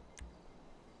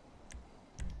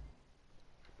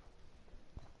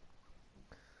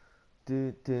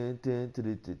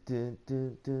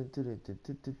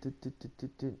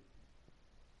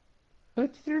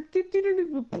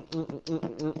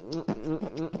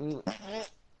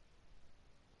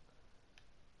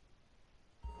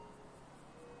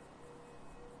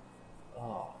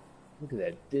 Oh, look at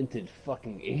that dented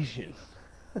fucking Asian.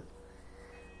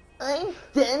 I'm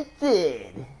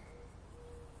dented.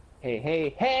 Hey,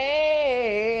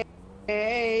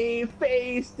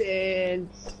 face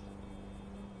dance.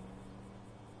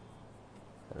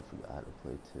 I forgot how to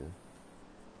play too.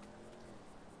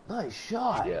 Nice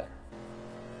shot. Yeah.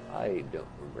 I don't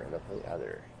remember how to play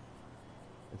either.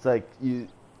 It's like you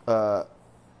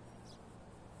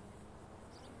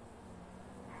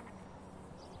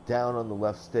down on the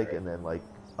left stick and then like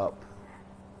up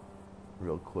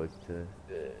real quick to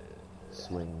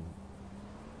swing.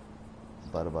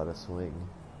 Bada swing.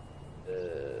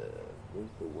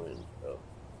 Where's the wind? Oh.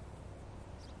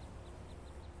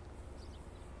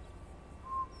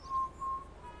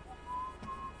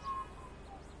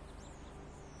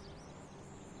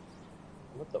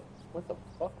 What the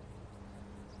fuck?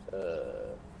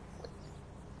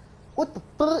 What the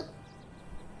fuck?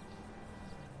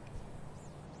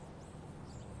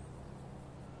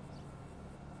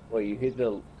 Well, you hit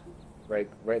the right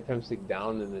thumbstick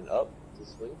down and then up to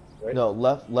swing, right? No,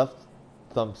 left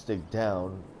thumbstick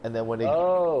down, and then when it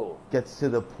gets to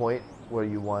the point where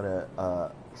you want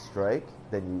to strike,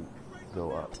 then you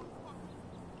go up.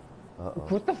 Uh-oh.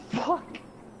 What the fuck?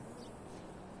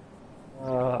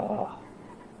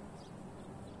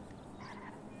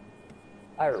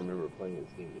 I remember playing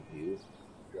this game with you,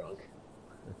 drunk.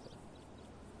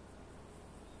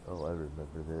 Oh, I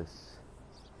remember this.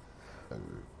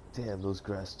 Damn, those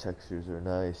grass textures are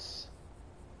nice.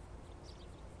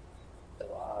 A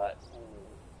lot.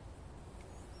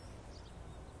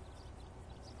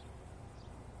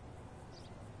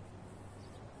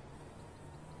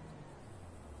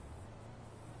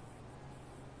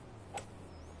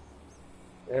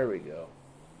 There we go.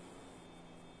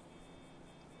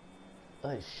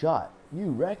 Nice shot.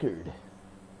 New record.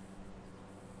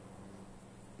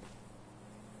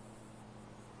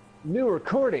 New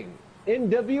recording.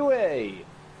 NWA.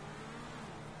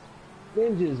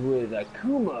 Ninjas with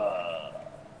Akuma.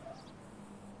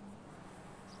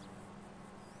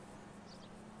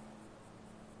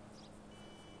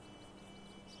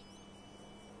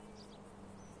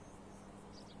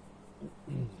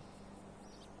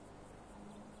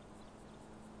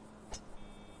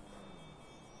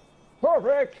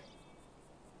 Perfect.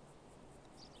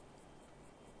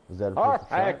 Was that a perfect shot?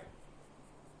 Perfect.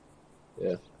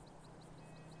 Yeah.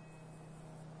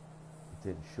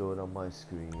 Didn't show it on my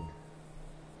screen.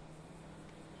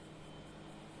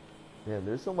 Damn,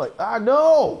 there's some like,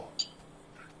 no!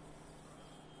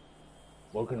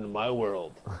 Welcome to my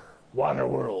world. Water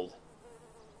World.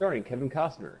 Starring Kevin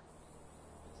Costner.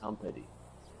 Tom Petty.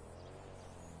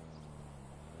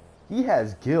 He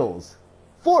has gills.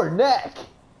 For neck!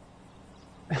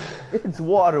 It's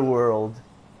Waterworld.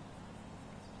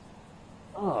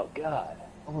 Oh, God.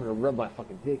 I want to rub my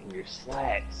fucking dick in your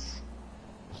slacks.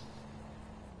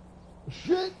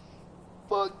 Shit!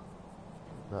 Fuck!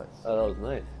 Nice. Oh, that was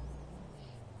nice.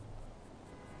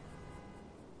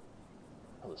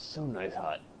 That was so nice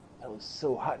hot. That was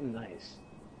so hot and nice.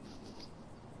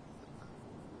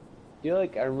 I feel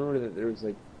like I remember that there was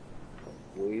like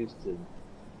ways to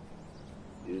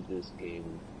do this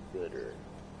game better.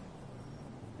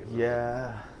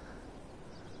 Yeah.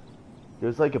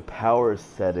 There's like a power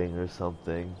setting or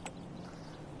something.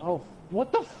 Oh,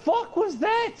 what the fuck was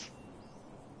that?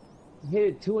 He hit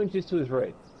it 2 inches to his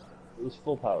right. It was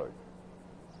full powered.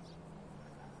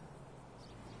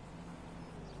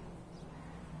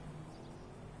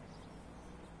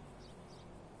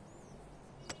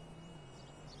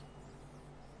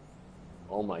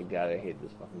 Oh my god, I hate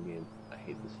this fucking game. I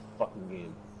hate this fucking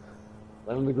game.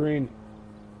 Land on the green.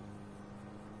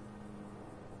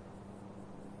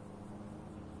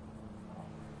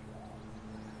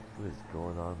 What is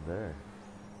going on there?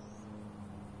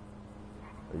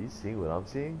 Are you seeing what I'm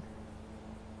seeing?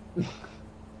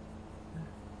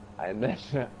 I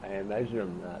imagine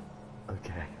I'm not.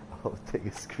 Okay, I'll take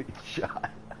a screenshot.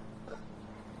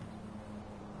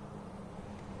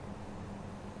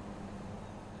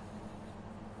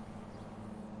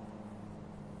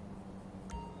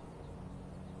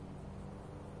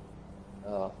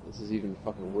 Oh, this is even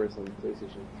fucking worse than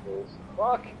PlayStation controls.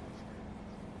 Fuck!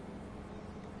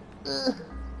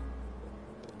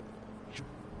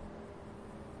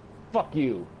 Fuck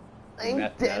you! I'm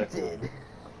Mathematical dented.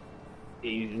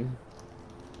 Asian.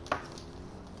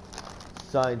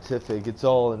 Scientific, it's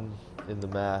all in the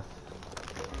math.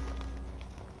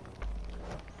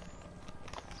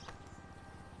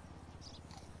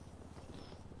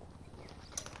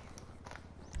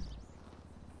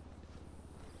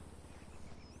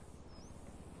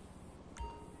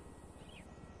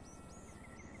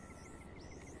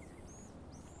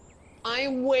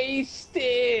 I'm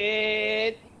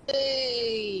wasted!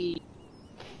 Hey!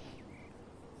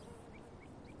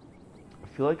 I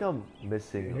feel like I'm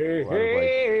missing a Hey, lot of like.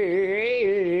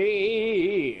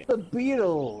 hey, the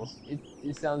Beatles!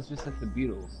 It sounds just like the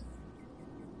Beatles.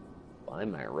 Buy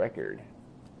my record.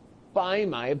 Buy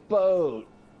my boat!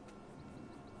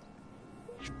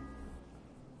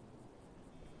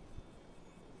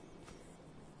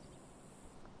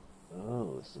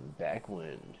 Oh, some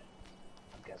backwind.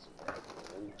 I've got some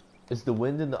backwind. Is the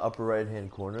wind in the upper right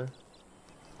hand corner?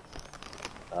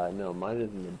 No, mine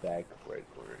is in the back right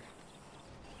corner.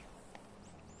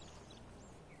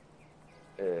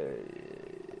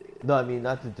 No, I mean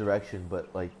not the direction,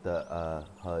 but like the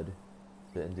HUD,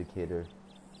 the indicator.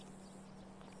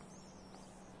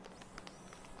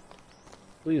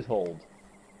 Please hold.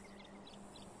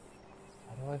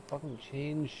 How do I fucking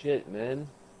change shit, man?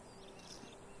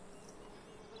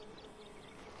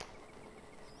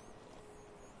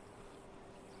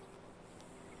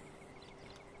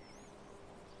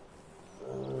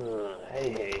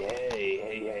 Hey.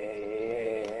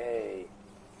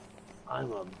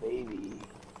 I'm a baby.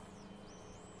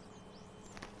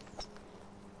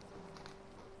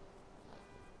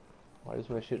 Why does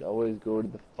my shit always go to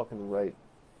the fucking right?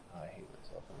 Oh, I hate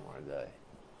myself. I want to die.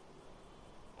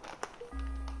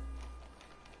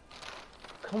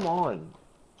 come on.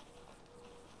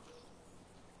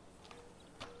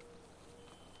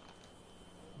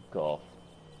 Golf.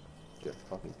 You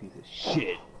fucking piece of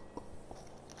shit.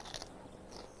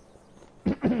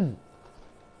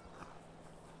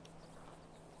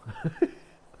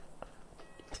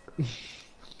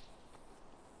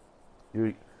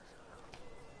 You.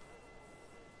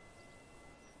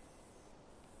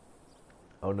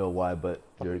 I don't know why, but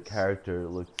your character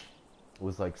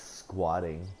was like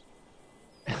squatting.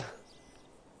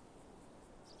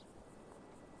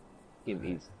 He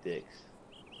eats dicks.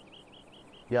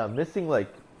 Yeah, I'm missing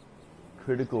like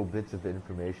critical bits of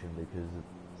information because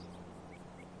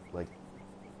like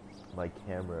my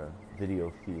camera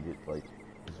video feed it like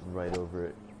is right over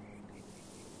it.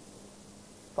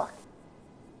 Fuck.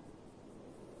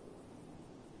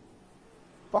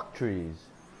 Fuck trees.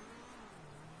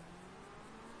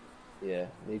 Yeah,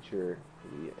 nature.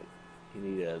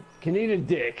 Can eat a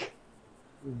dick.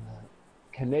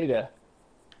 Canada.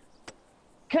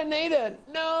 Canada,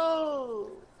 no!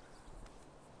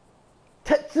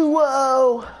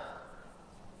 Tetsuo!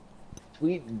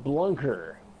 Sweet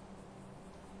Blunker.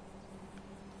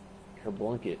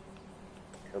 Kerblunket.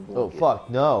 Oh fuck,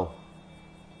 no.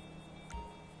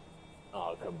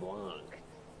 Oh, Kerblunk.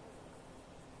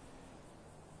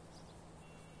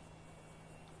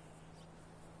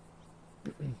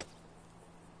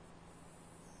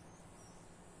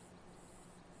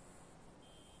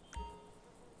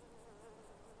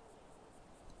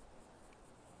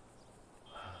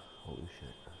 Holy shit.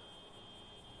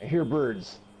 I hear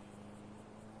birds.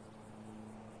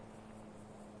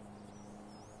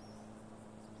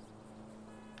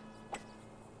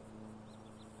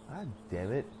 God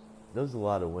damn it. That was a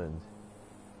lot of wind.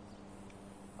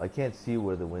 I can't see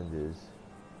where the wind is.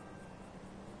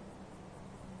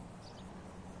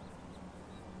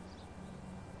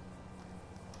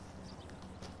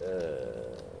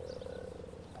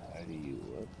 How do you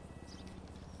look?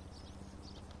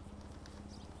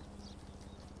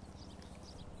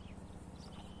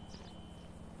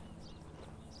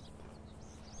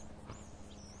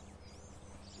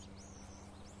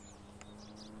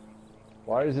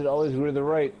 Why is it always go to the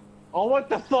right? Oh, what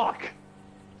the fuck?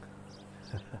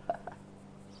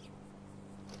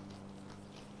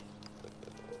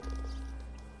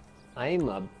 I'm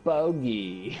a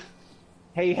bogey.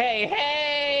 Hey, hey,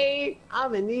 hey!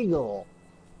 I'm an eagle.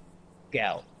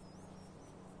 Scout.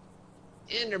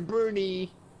 And a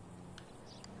birdie.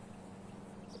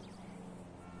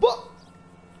 What?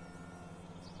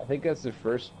 I think that's the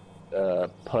first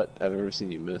putt I've ever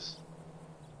seen you miss.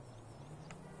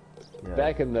 Yeah.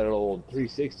 Back in that old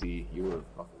 360, you were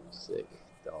fucking sick,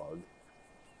 dog.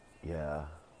 Yeah.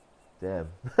 Damn.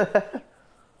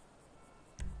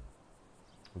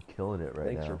 I'm killing it right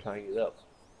Thanks now. for tying it up.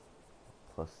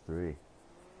 +3.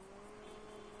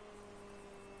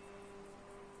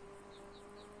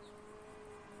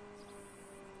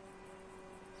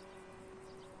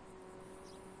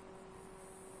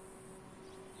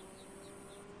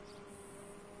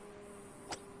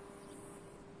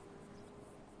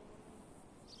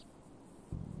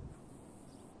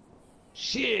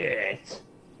 Shit!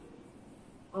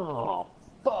 Oh,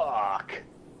 fuck!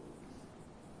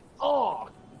 Oh,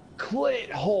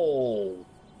 clit hole!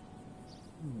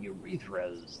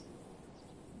 Urethras.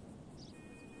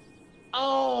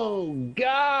 Oh,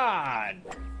 God!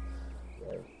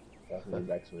 Sorry, definitely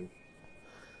backswing.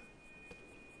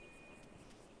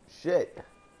 Shit.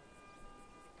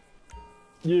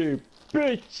 You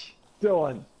bitch!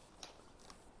 Dylan.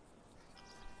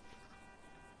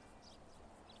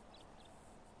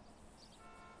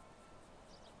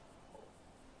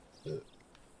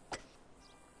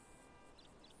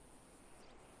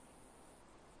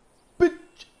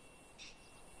 Bitch.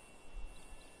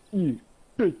 You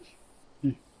bitch!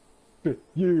 You bitch!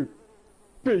 You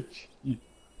bitch! You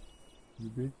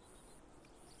bitch!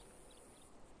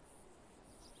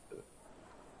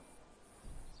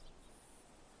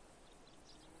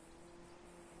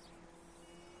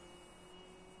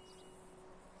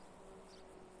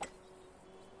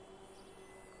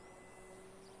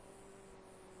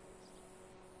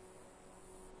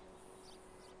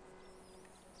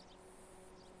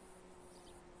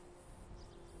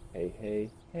 Hey, hey,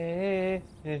 hey,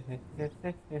 hey, hey,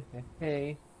 hey, hey,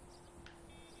 hey.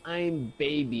 I'm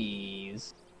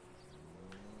babies.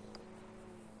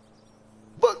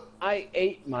 Fuck. I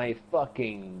ate my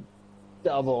fucking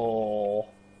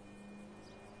double.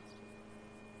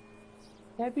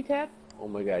 Tappy tap? Oh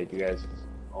my god, you guys.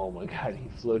 Oh my god, he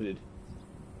floated.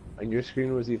 On your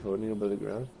screen, was he floating above the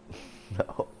ground?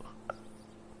 No.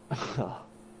 It was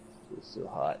so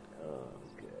hot. Oh,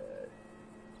 god.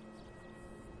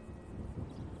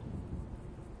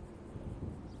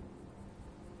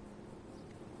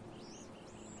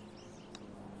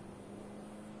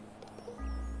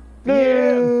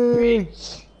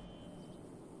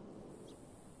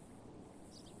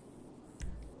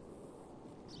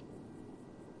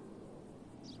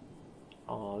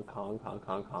 Honk, honk, honk,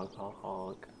 honk, honk, honk,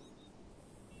 honk.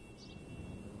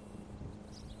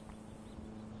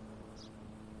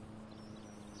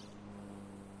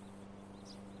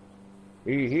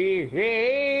 Hee hee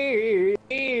hee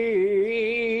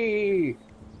hee.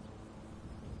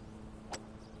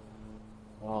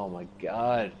 Oh my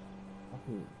god.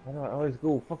 Fucking, why do I always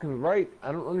go fucking right?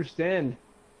 I don't understand.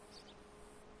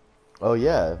 Oh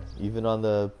yeah, even on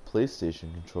the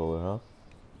PlayStation controller, huh?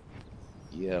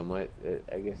 Yeah,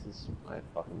 I guess it's my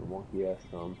fucking wonky ass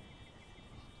thumb.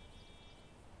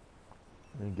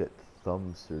 I get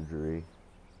thumb surgery.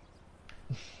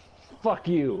 Fuck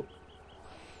you.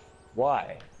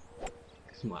 Why?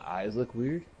 Because my eyes look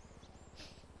weird?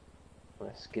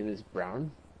 My skin is brown?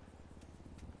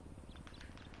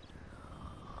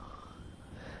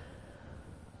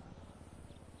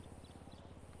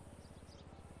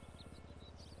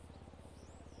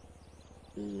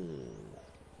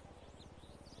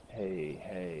 Hey,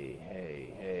 hey,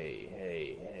 hey, hey,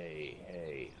 hey, hey,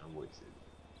 hey, I'm wasted.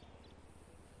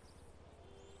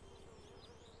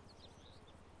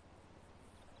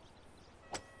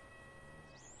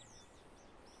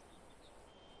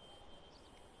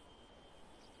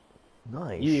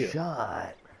 Nice Yeah.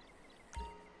 shot.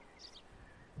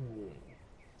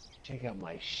 Check out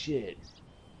my shit.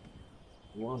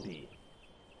 Lumpy.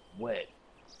 Wet.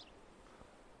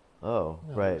 Oh,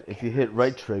 right. If you hit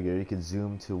right trigger, you can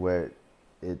zoom to where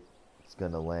it's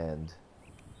gonna land.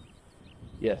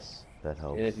 Yes. That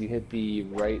helps. And if you hit the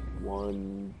right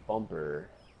one bumper,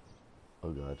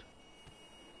 Oh god.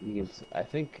 you can. I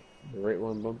think the right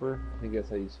one bumper. I think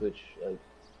that's how you switch like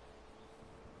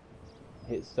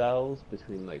hit styles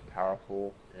between like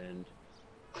powerful and.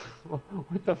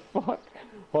 What the fuck?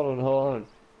 Hold on.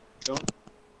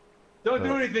 Don't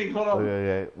do anything. Hold on.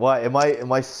 Okay. Why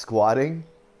am I squatting?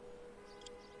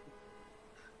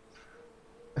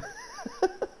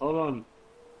 Hold on.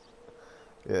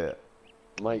 Yeah.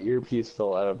 My earpiece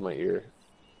fell out of my ear.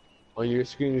 On your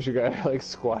screen is your guy like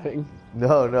squatting.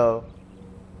 No.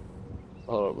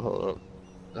 Hold up.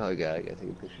 Oh god, I gotta take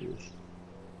a picture of this.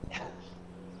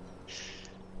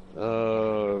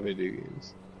 Oh, video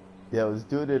games. Yeah, I was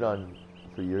doing it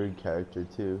for your character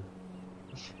too.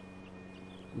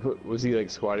 Was he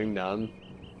like squatting down?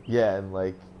 Yeah, and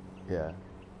like he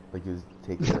was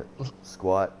taking a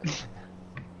squat.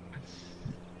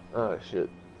 Oh shit.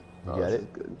 You get it? Is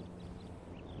good.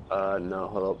 No,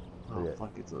 hold up. Oh Okay.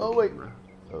 fuck, it's on Oh wait. camera.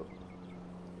 Oh.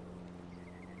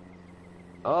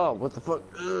 Oh, what the fuck?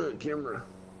 Camera.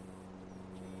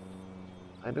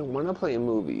 I don't want to play a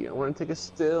movie. I want to take a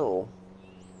still.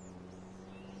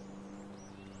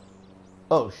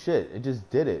 Oh shit! It just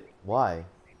did it. Why?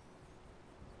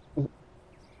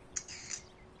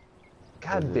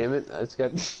 God damn it! It's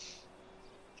got. Is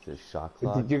it shot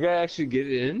clock? Did your guy actually get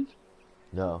it in?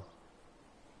 No.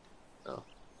 Oh.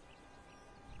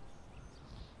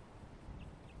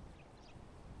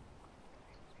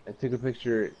 I took a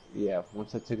picture. Yeah,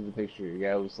 once I took the picture, your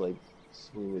guy was like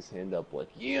swinging his hand up, like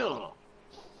yeah.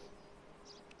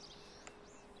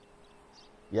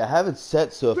 Yeah, I have it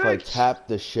set so if I Bitch! tap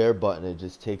the share button, it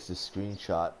just takes a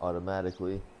screenshot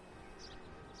automatically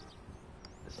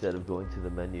instead of going to the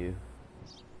menu.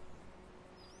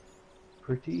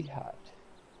 Pretty hot.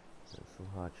 That's some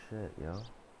hot shit, yo.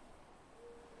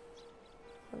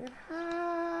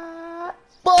 Hot.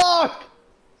 Fuck!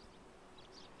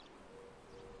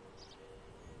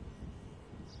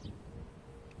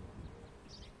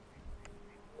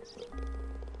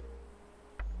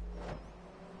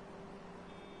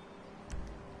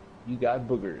 You got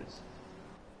boogers.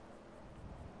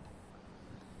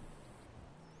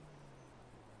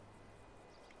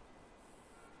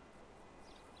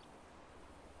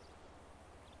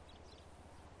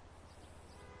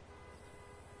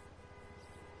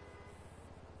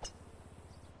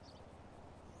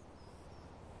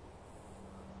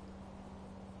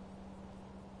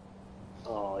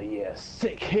 Oh yeah,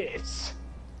 sick hits.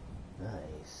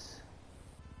 Nice.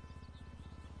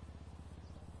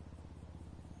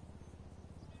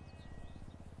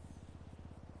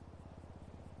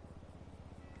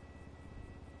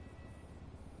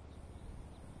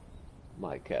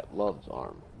 My cat loves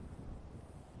arm.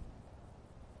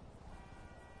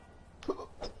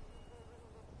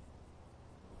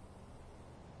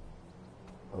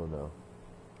 Oh no.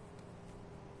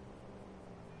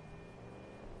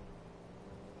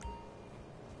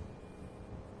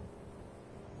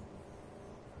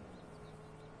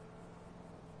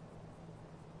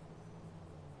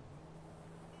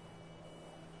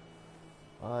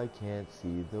 I can't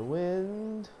see the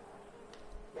wind.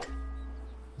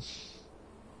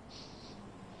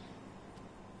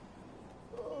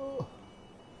 Oh.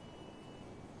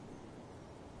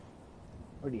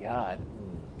 pretty hot.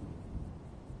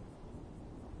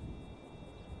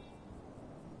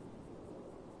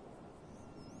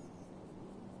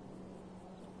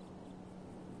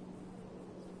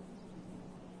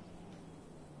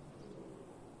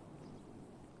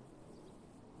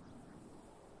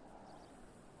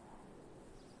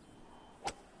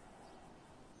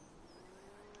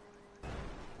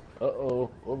 Uh-oh,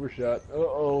 overshot.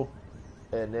 Uh-oh.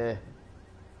 And can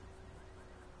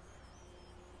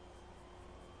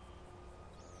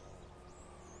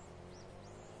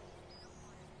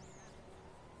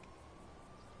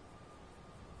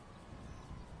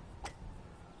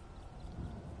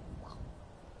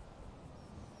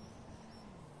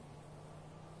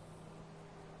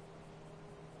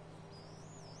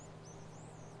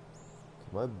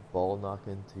my ball knock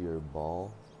into your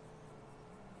ball?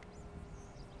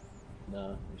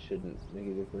 No, it shouldn't make a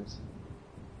difference.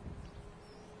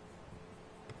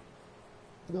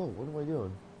 No, what am I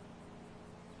doing?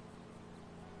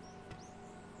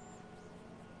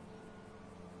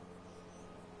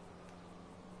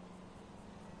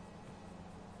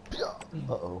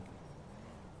 Uh-oh.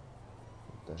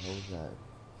 What the hell is that?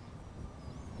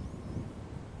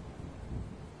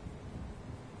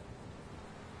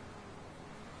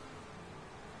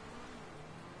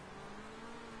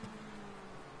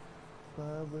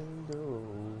 My window,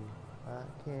 I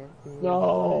can't feel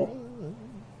No.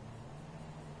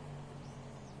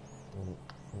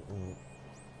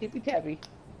 Tippy tappy.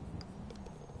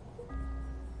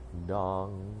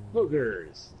 Dong.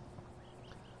 Boogers.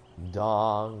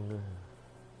 Dong.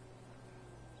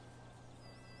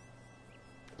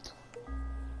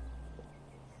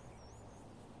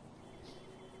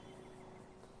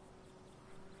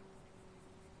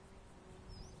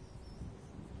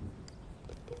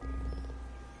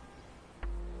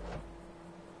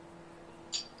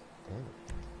 Damn it.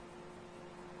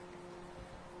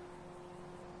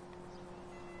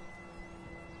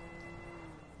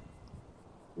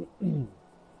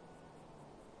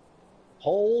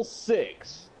 Hole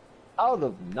 6 out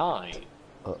of 9.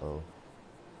 Uh-oh.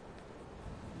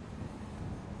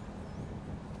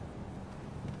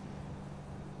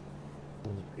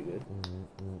 That's pretty good.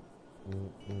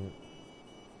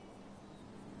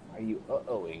 Are you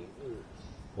uh-ohing?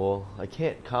 Well, I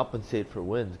can't compensate for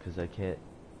wins because I can't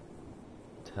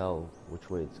tell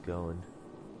which way it's going.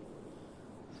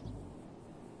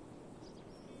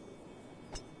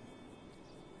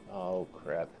 Oh,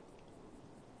 crap.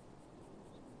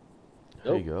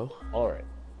 There you Nope. go. Alright.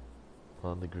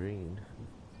 On the green.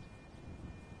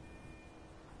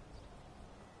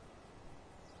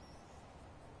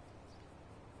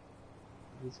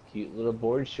 These cute little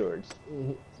board shorts.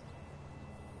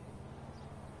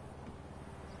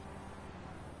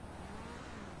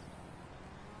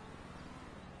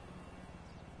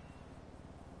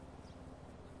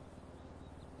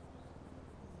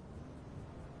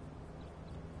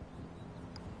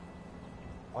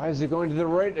 Why is it going to the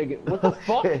right again? What the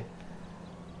fuck? I've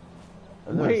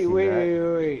never Wait, seen wait, that.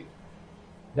 wait,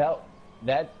 wait.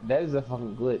 That is a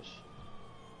fucking glitch.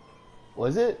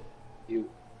 Was it?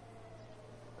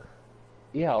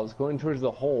 Yeah, I was going towards the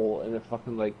hole and it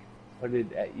fucking like put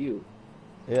it at you.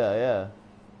 Yeah, yeah.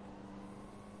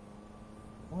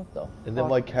 What the And then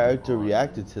my fuck? character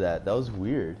reacted to that. That was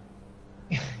weird.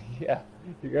 Yeah,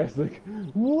 you guys like,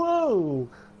 whoa!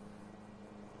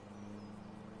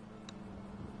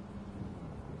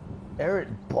 Eric,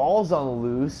 balls on the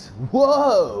loose.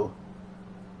 Whoa!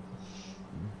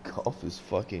 Golf is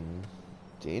fucking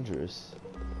dangerous.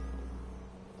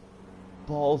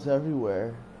 Balls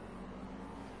everywhere.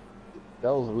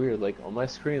 That was weird. Like on my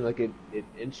screen, like it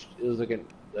was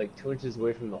like 2 inches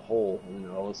away from the hole, and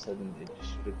then all of a sudden it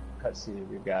just showed a cutscene of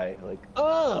your guy like,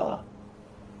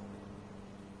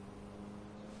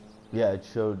 Yeah, it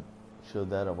showed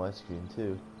that on my screen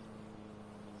too.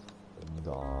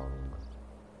 Dong.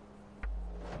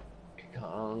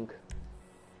 Kong.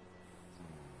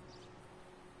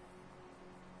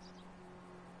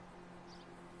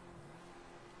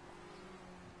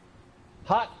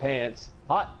 Hot pants,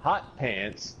 hot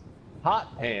pants,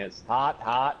 hot pants, hot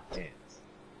pants.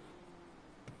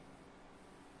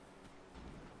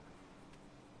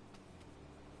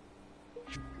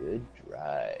 Good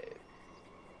drive.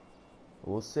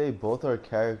 We'll say both our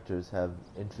characters have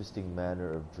interesting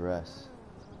manner of dress.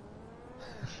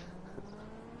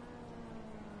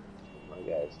 My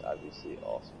guy's obviously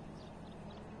awesome.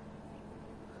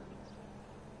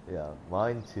 Yeah,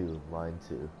 mine too, mine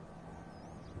too.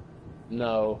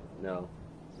 No.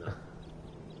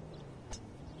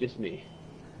 Just me.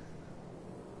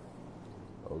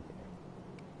 Okay.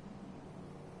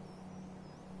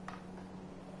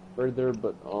 further,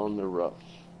 but on the rough.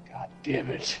 God damn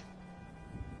it.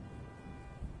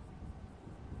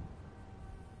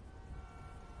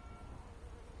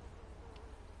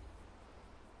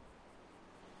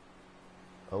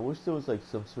 I wish there was like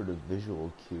some sort of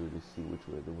visual cue to see which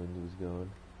way the wind was going.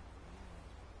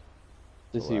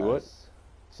 To see what?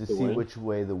 To The see wind? which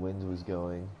way the wind was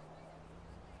going.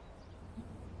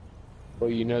 Well,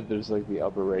 you know there's like the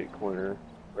upper right corner,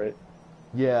 right?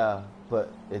 Yeah,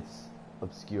 but it's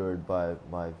obscured by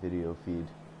my video feed.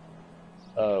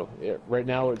 Oh, yeah. Right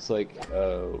now it's like,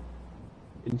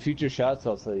 in future shots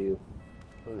I'll tell you.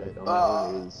 Okay. Like on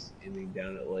that one is aiming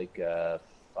down at like 5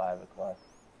 o'clock.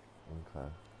 Okay.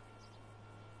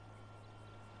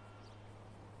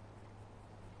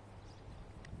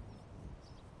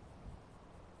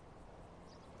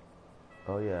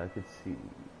 Oh yeah, I could see.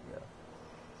 Yeah.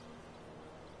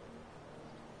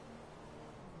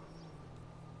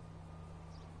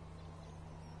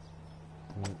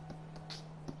 Mm.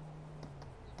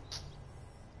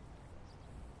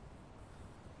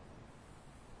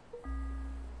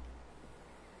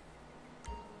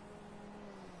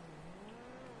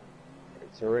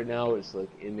 So right now it's like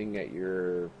aiming at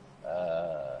your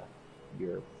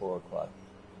 4 o'clock,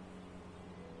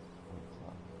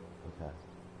 Okay.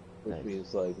 which Nice.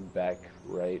 means like back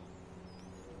right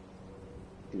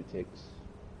 2 ticks.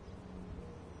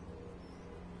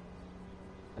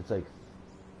 It's like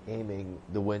aiming.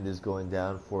 The wind is going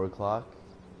down 4 o'clock.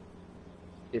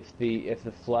 If the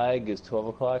flag is 12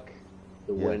 o'clock,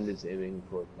 the Yes. wind is aiming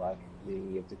 4 o'clock,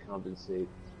 meaning you have to compensate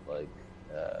like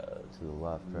To the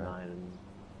left, right? 9 and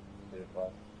 10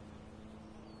 o'clock.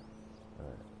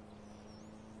 Alright.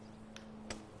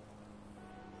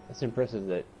 That's impressive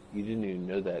that you didn't even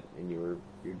know that and you're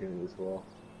doing this well.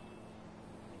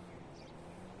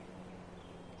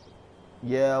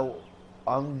 Yeah,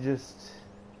 I'm just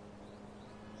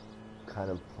kind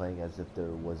of playing as if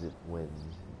there wasn't wind,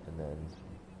 and then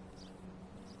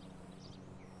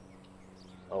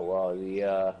Oh wow,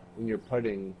 the when you're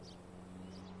putting,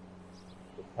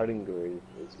 the putting grade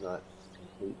is not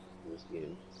complete in this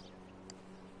game.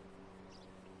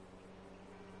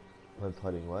 when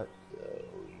putting what?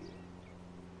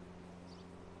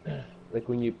 Like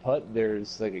when you putt,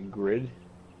 there's like a grid,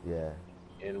 Yeah.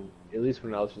 and at least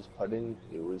when I was just putting,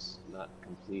 it was not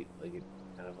complete. Like it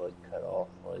kind of like cut off.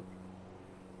 Like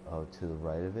Oh, to the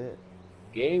right of it?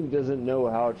 game doesn't know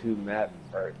how to map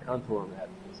or contour map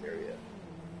this area.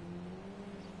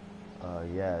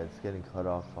 Yeah, it's getting cut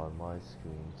off on my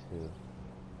screen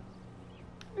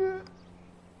too.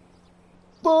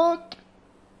 Fuck!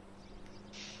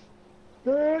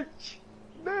 Bitch!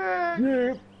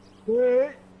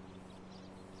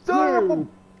 Son of a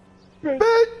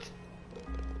bitch!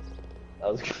 I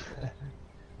was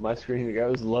my screen. The guy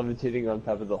was levitating on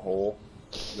top of the hole,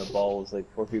 and the ball was like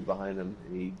 4 feet behind him,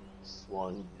 and he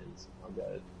swung and somehow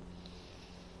got it.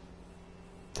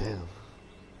 Damn.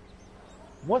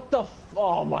 What the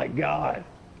oh my god!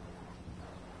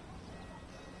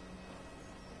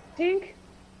 Tink!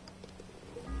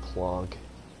 Plonk.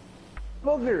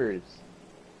 Boogers!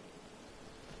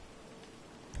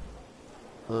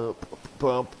 Bump,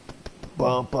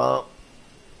 bump, bump.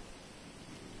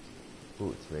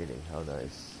 Ooh, it's raining. How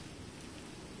nice.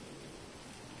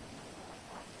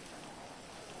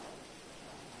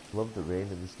 Love the rain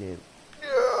in this game.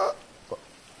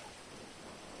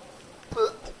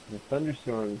 The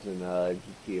thunderstorms in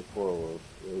GTA 4 were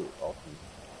really awesome.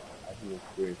 I've been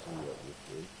experiencing that in this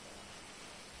game.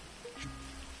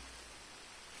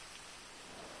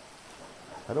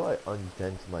 How do I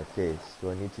undent my face?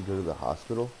 Do I need to go to the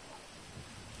hospital?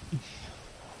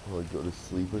 Or like go to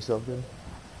sleep or something?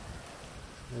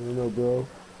 I don't know, bro.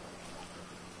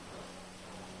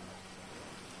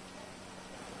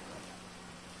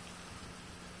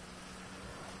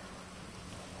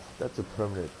 That's a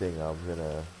permanent thing. I'm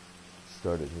gonna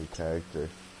start a new character.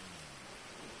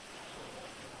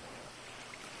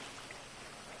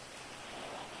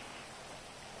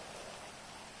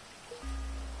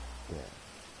 Yeah,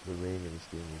 the rain in this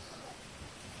game is...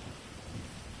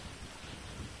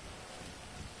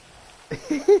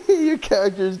 Your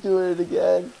character's doing it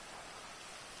again.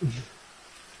 Is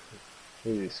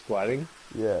he squatting?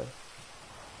 Yeah.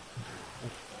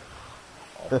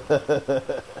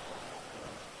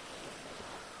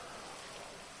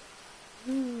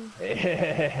 Hey,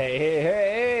 hey, hey,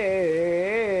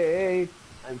 hey,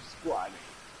 I'm squatting.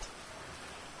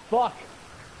 Fuck!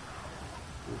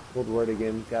 Pulled word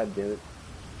again, god damn it.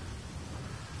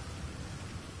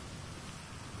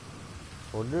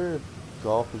 I wonder if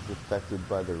golf is affected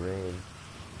by the rain.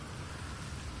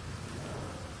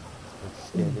 I'm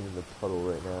standing in the puddle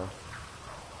right now.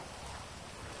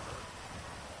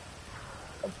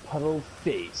 A puddle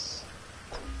face.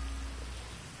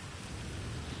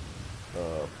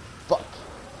 Fuck.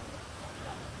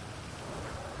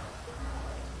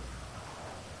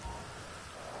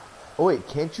 Oh wait,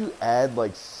 can't you add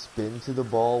like spin to the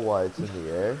ball while it's in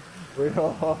the air? Wait,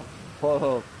 hold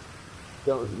on.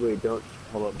 Don't.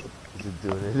 Hold up. Is it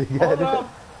doing it again? Hold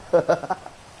up!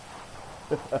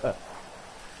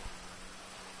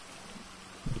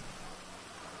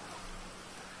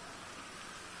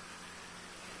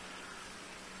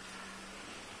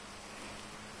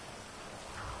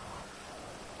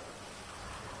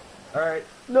 Alright.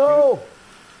 No!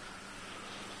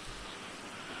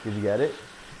 Did you get it?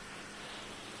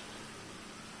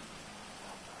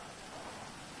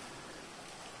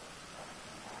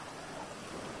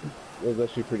 It was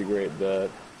actually pretty great. The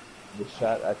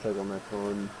shot I took on my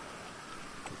phone,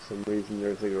 for some reason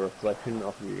there's like a reflection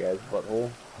off of your guy's butthole.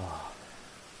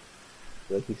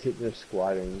 Like he's sitting there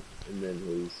squatting and then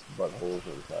his butthole is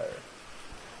on fire.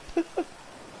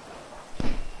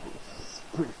 It's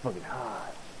pretty fucking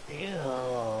hot. Ew.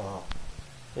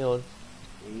 You know.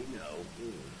 You know.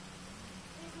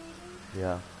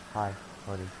 Yeah. Hi,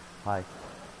 honey. Hi.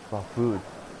 About food.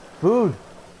 Food!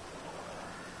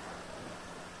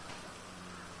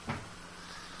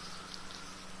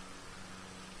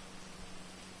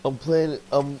 I'm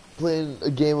playing a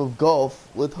game of golf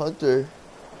with Hunter.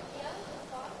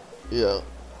 Yeah.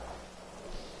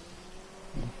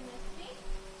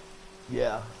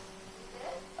 Yeah.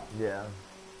 Yeah.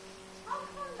 How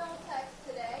come no text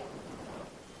today?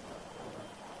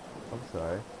 I'm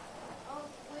sorry. I was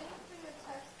waiting for your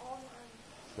text all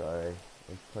night. Sorry.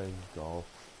 I was playing golf.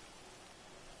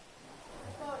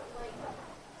 I thought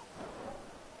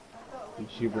Did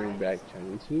she bring back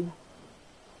Chinese food?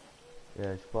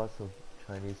 Yeah, she bought some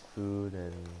Chinese food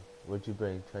and what'd you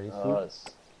bring? Chinese Oh, food? it's,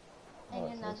 And oh,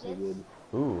 your it smells so nuggets?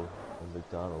 good. Ooh, from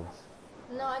McDonald's.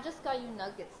 No, I just got you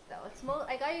nuggets though.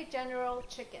 I got you general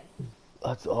chicken.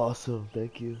 That's awesome.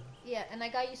 Thank you. Yeah, and I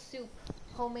got you soup,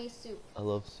 homemade soup. I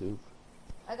love soup.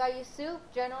 I got you soup,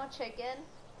 general chicken,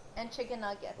 and chicken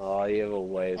nuggets. Oh, you have a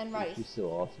wife. And rice. She's so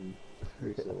awesome.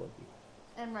 You're so lucky.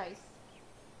 And rice.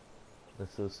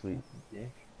 That's so sweet. Yeah.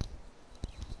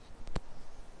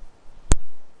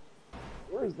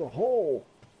 Where's the hole?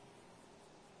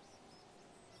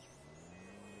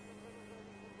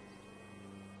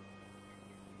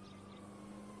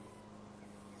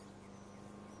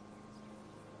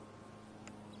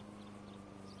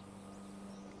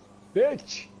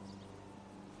 Bitch!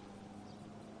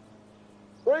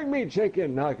 Bring me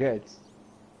chicken nuggets!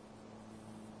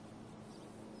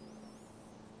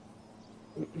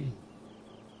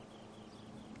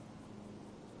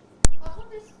 How come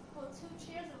there's 2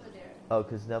 chairs over there? Oh,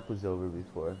 cause Nep was over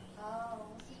before. Oh,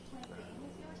 was he playing game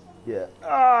with you or something? Yeah.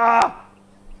 Ah!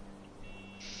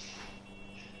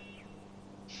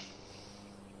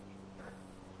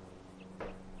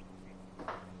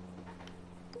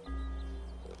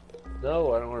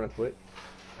 No, I don't want to quit.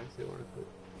 I still want to quit.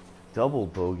 Double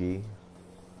bogey.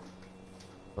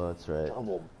 Oh, that's right.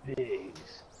 Double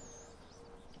bigs.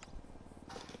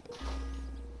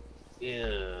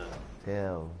 Yeah.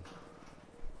 Damn.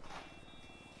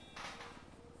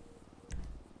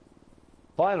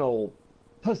 Final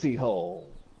pussy hole.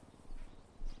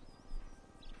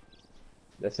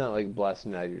 That's not like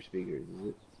blasting out your speakers, is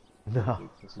it? No.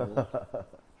 Like pussy hole?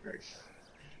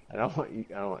 I don't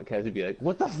want Kaz to be like,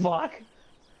 what the fuck?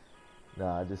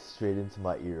 Nah, just straight into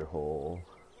my ear hole.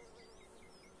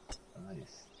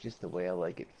 Nice. Just the way I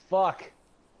like it. Fuck!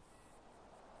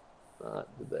 Not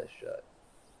the best shot.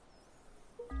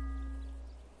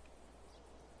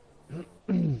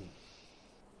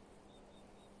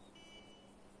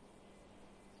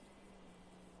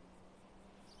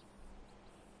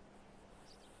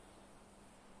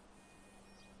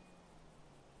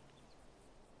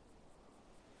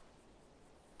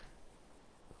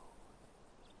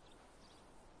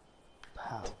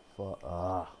 Pow. Fuck.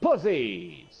 Ah.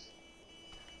 Pussies!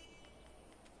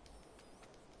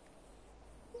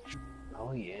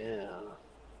 Oh yeah.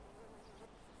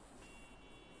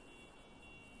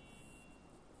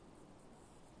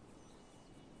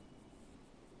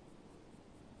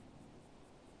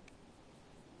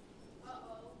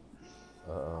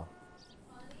 Uh-oh.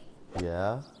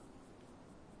 Yeah?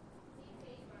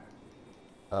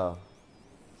 Oh.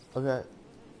 Okay.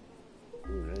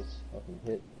 Ooh, nice fucking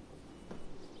hit.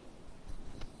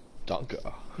 Danke.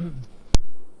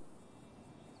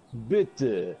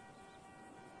 Bitte.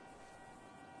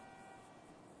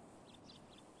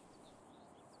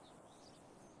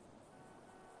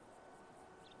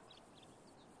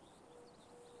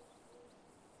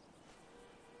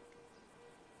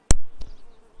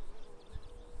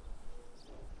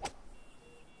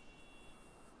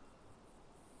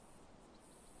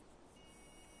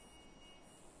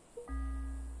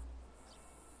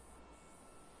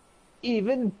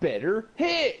 Even better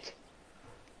hit!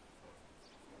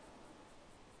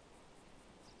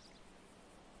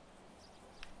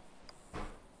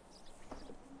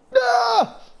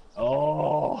 No!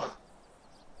 Oh!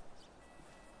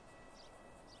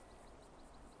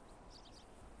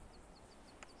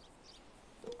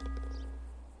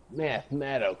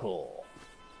 Mathematical.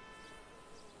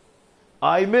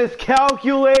 I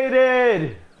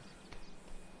miscalculated!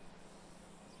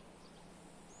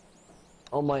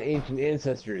 All my ancient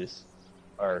ancestors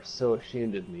are so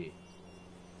ashamed of me.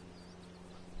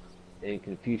 And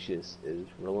Confucius is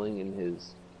rolling in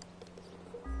his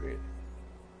grave.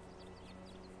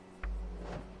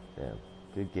 Damn,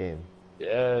 good game.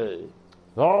 Yeah.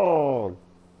 Oh!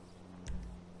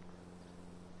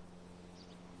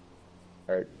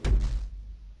 Alright.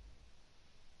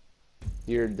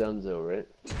 You're Dunzo, right?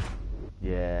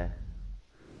 Yeah.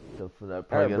 So for that,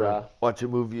 probably Alright, gonna brah. watch a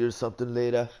movie or something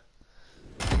later.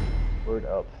 Word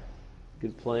up.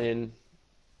 Good playing.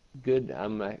 Good.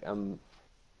 I'm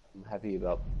happy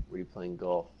about replaying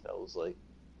golf. That was like,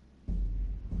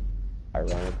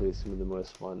 ironically, some of the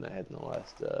most fun I had in the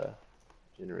last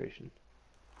generation.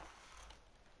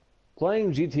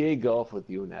 Playing GTA golf with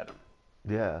you and Adam.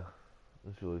 Yeah, it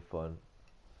was really fun.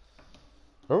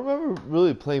 I don't remember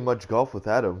really playing much golf with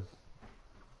Adam.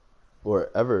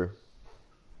 Or ever.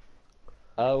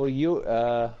 Well,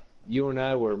 you and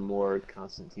I were more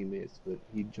constant teammates, but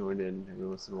he joined in every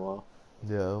once in a while.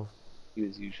 Yeah. He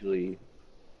was usually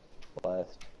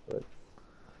last, but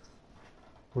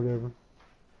whatever.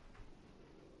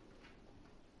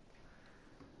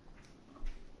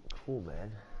 Cool,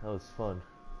 man. That was fun.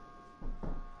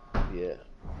 Yeah.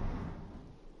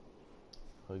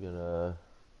 We're gonna...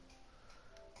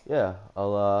 Yeah,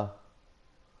 I'll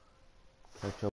catch up.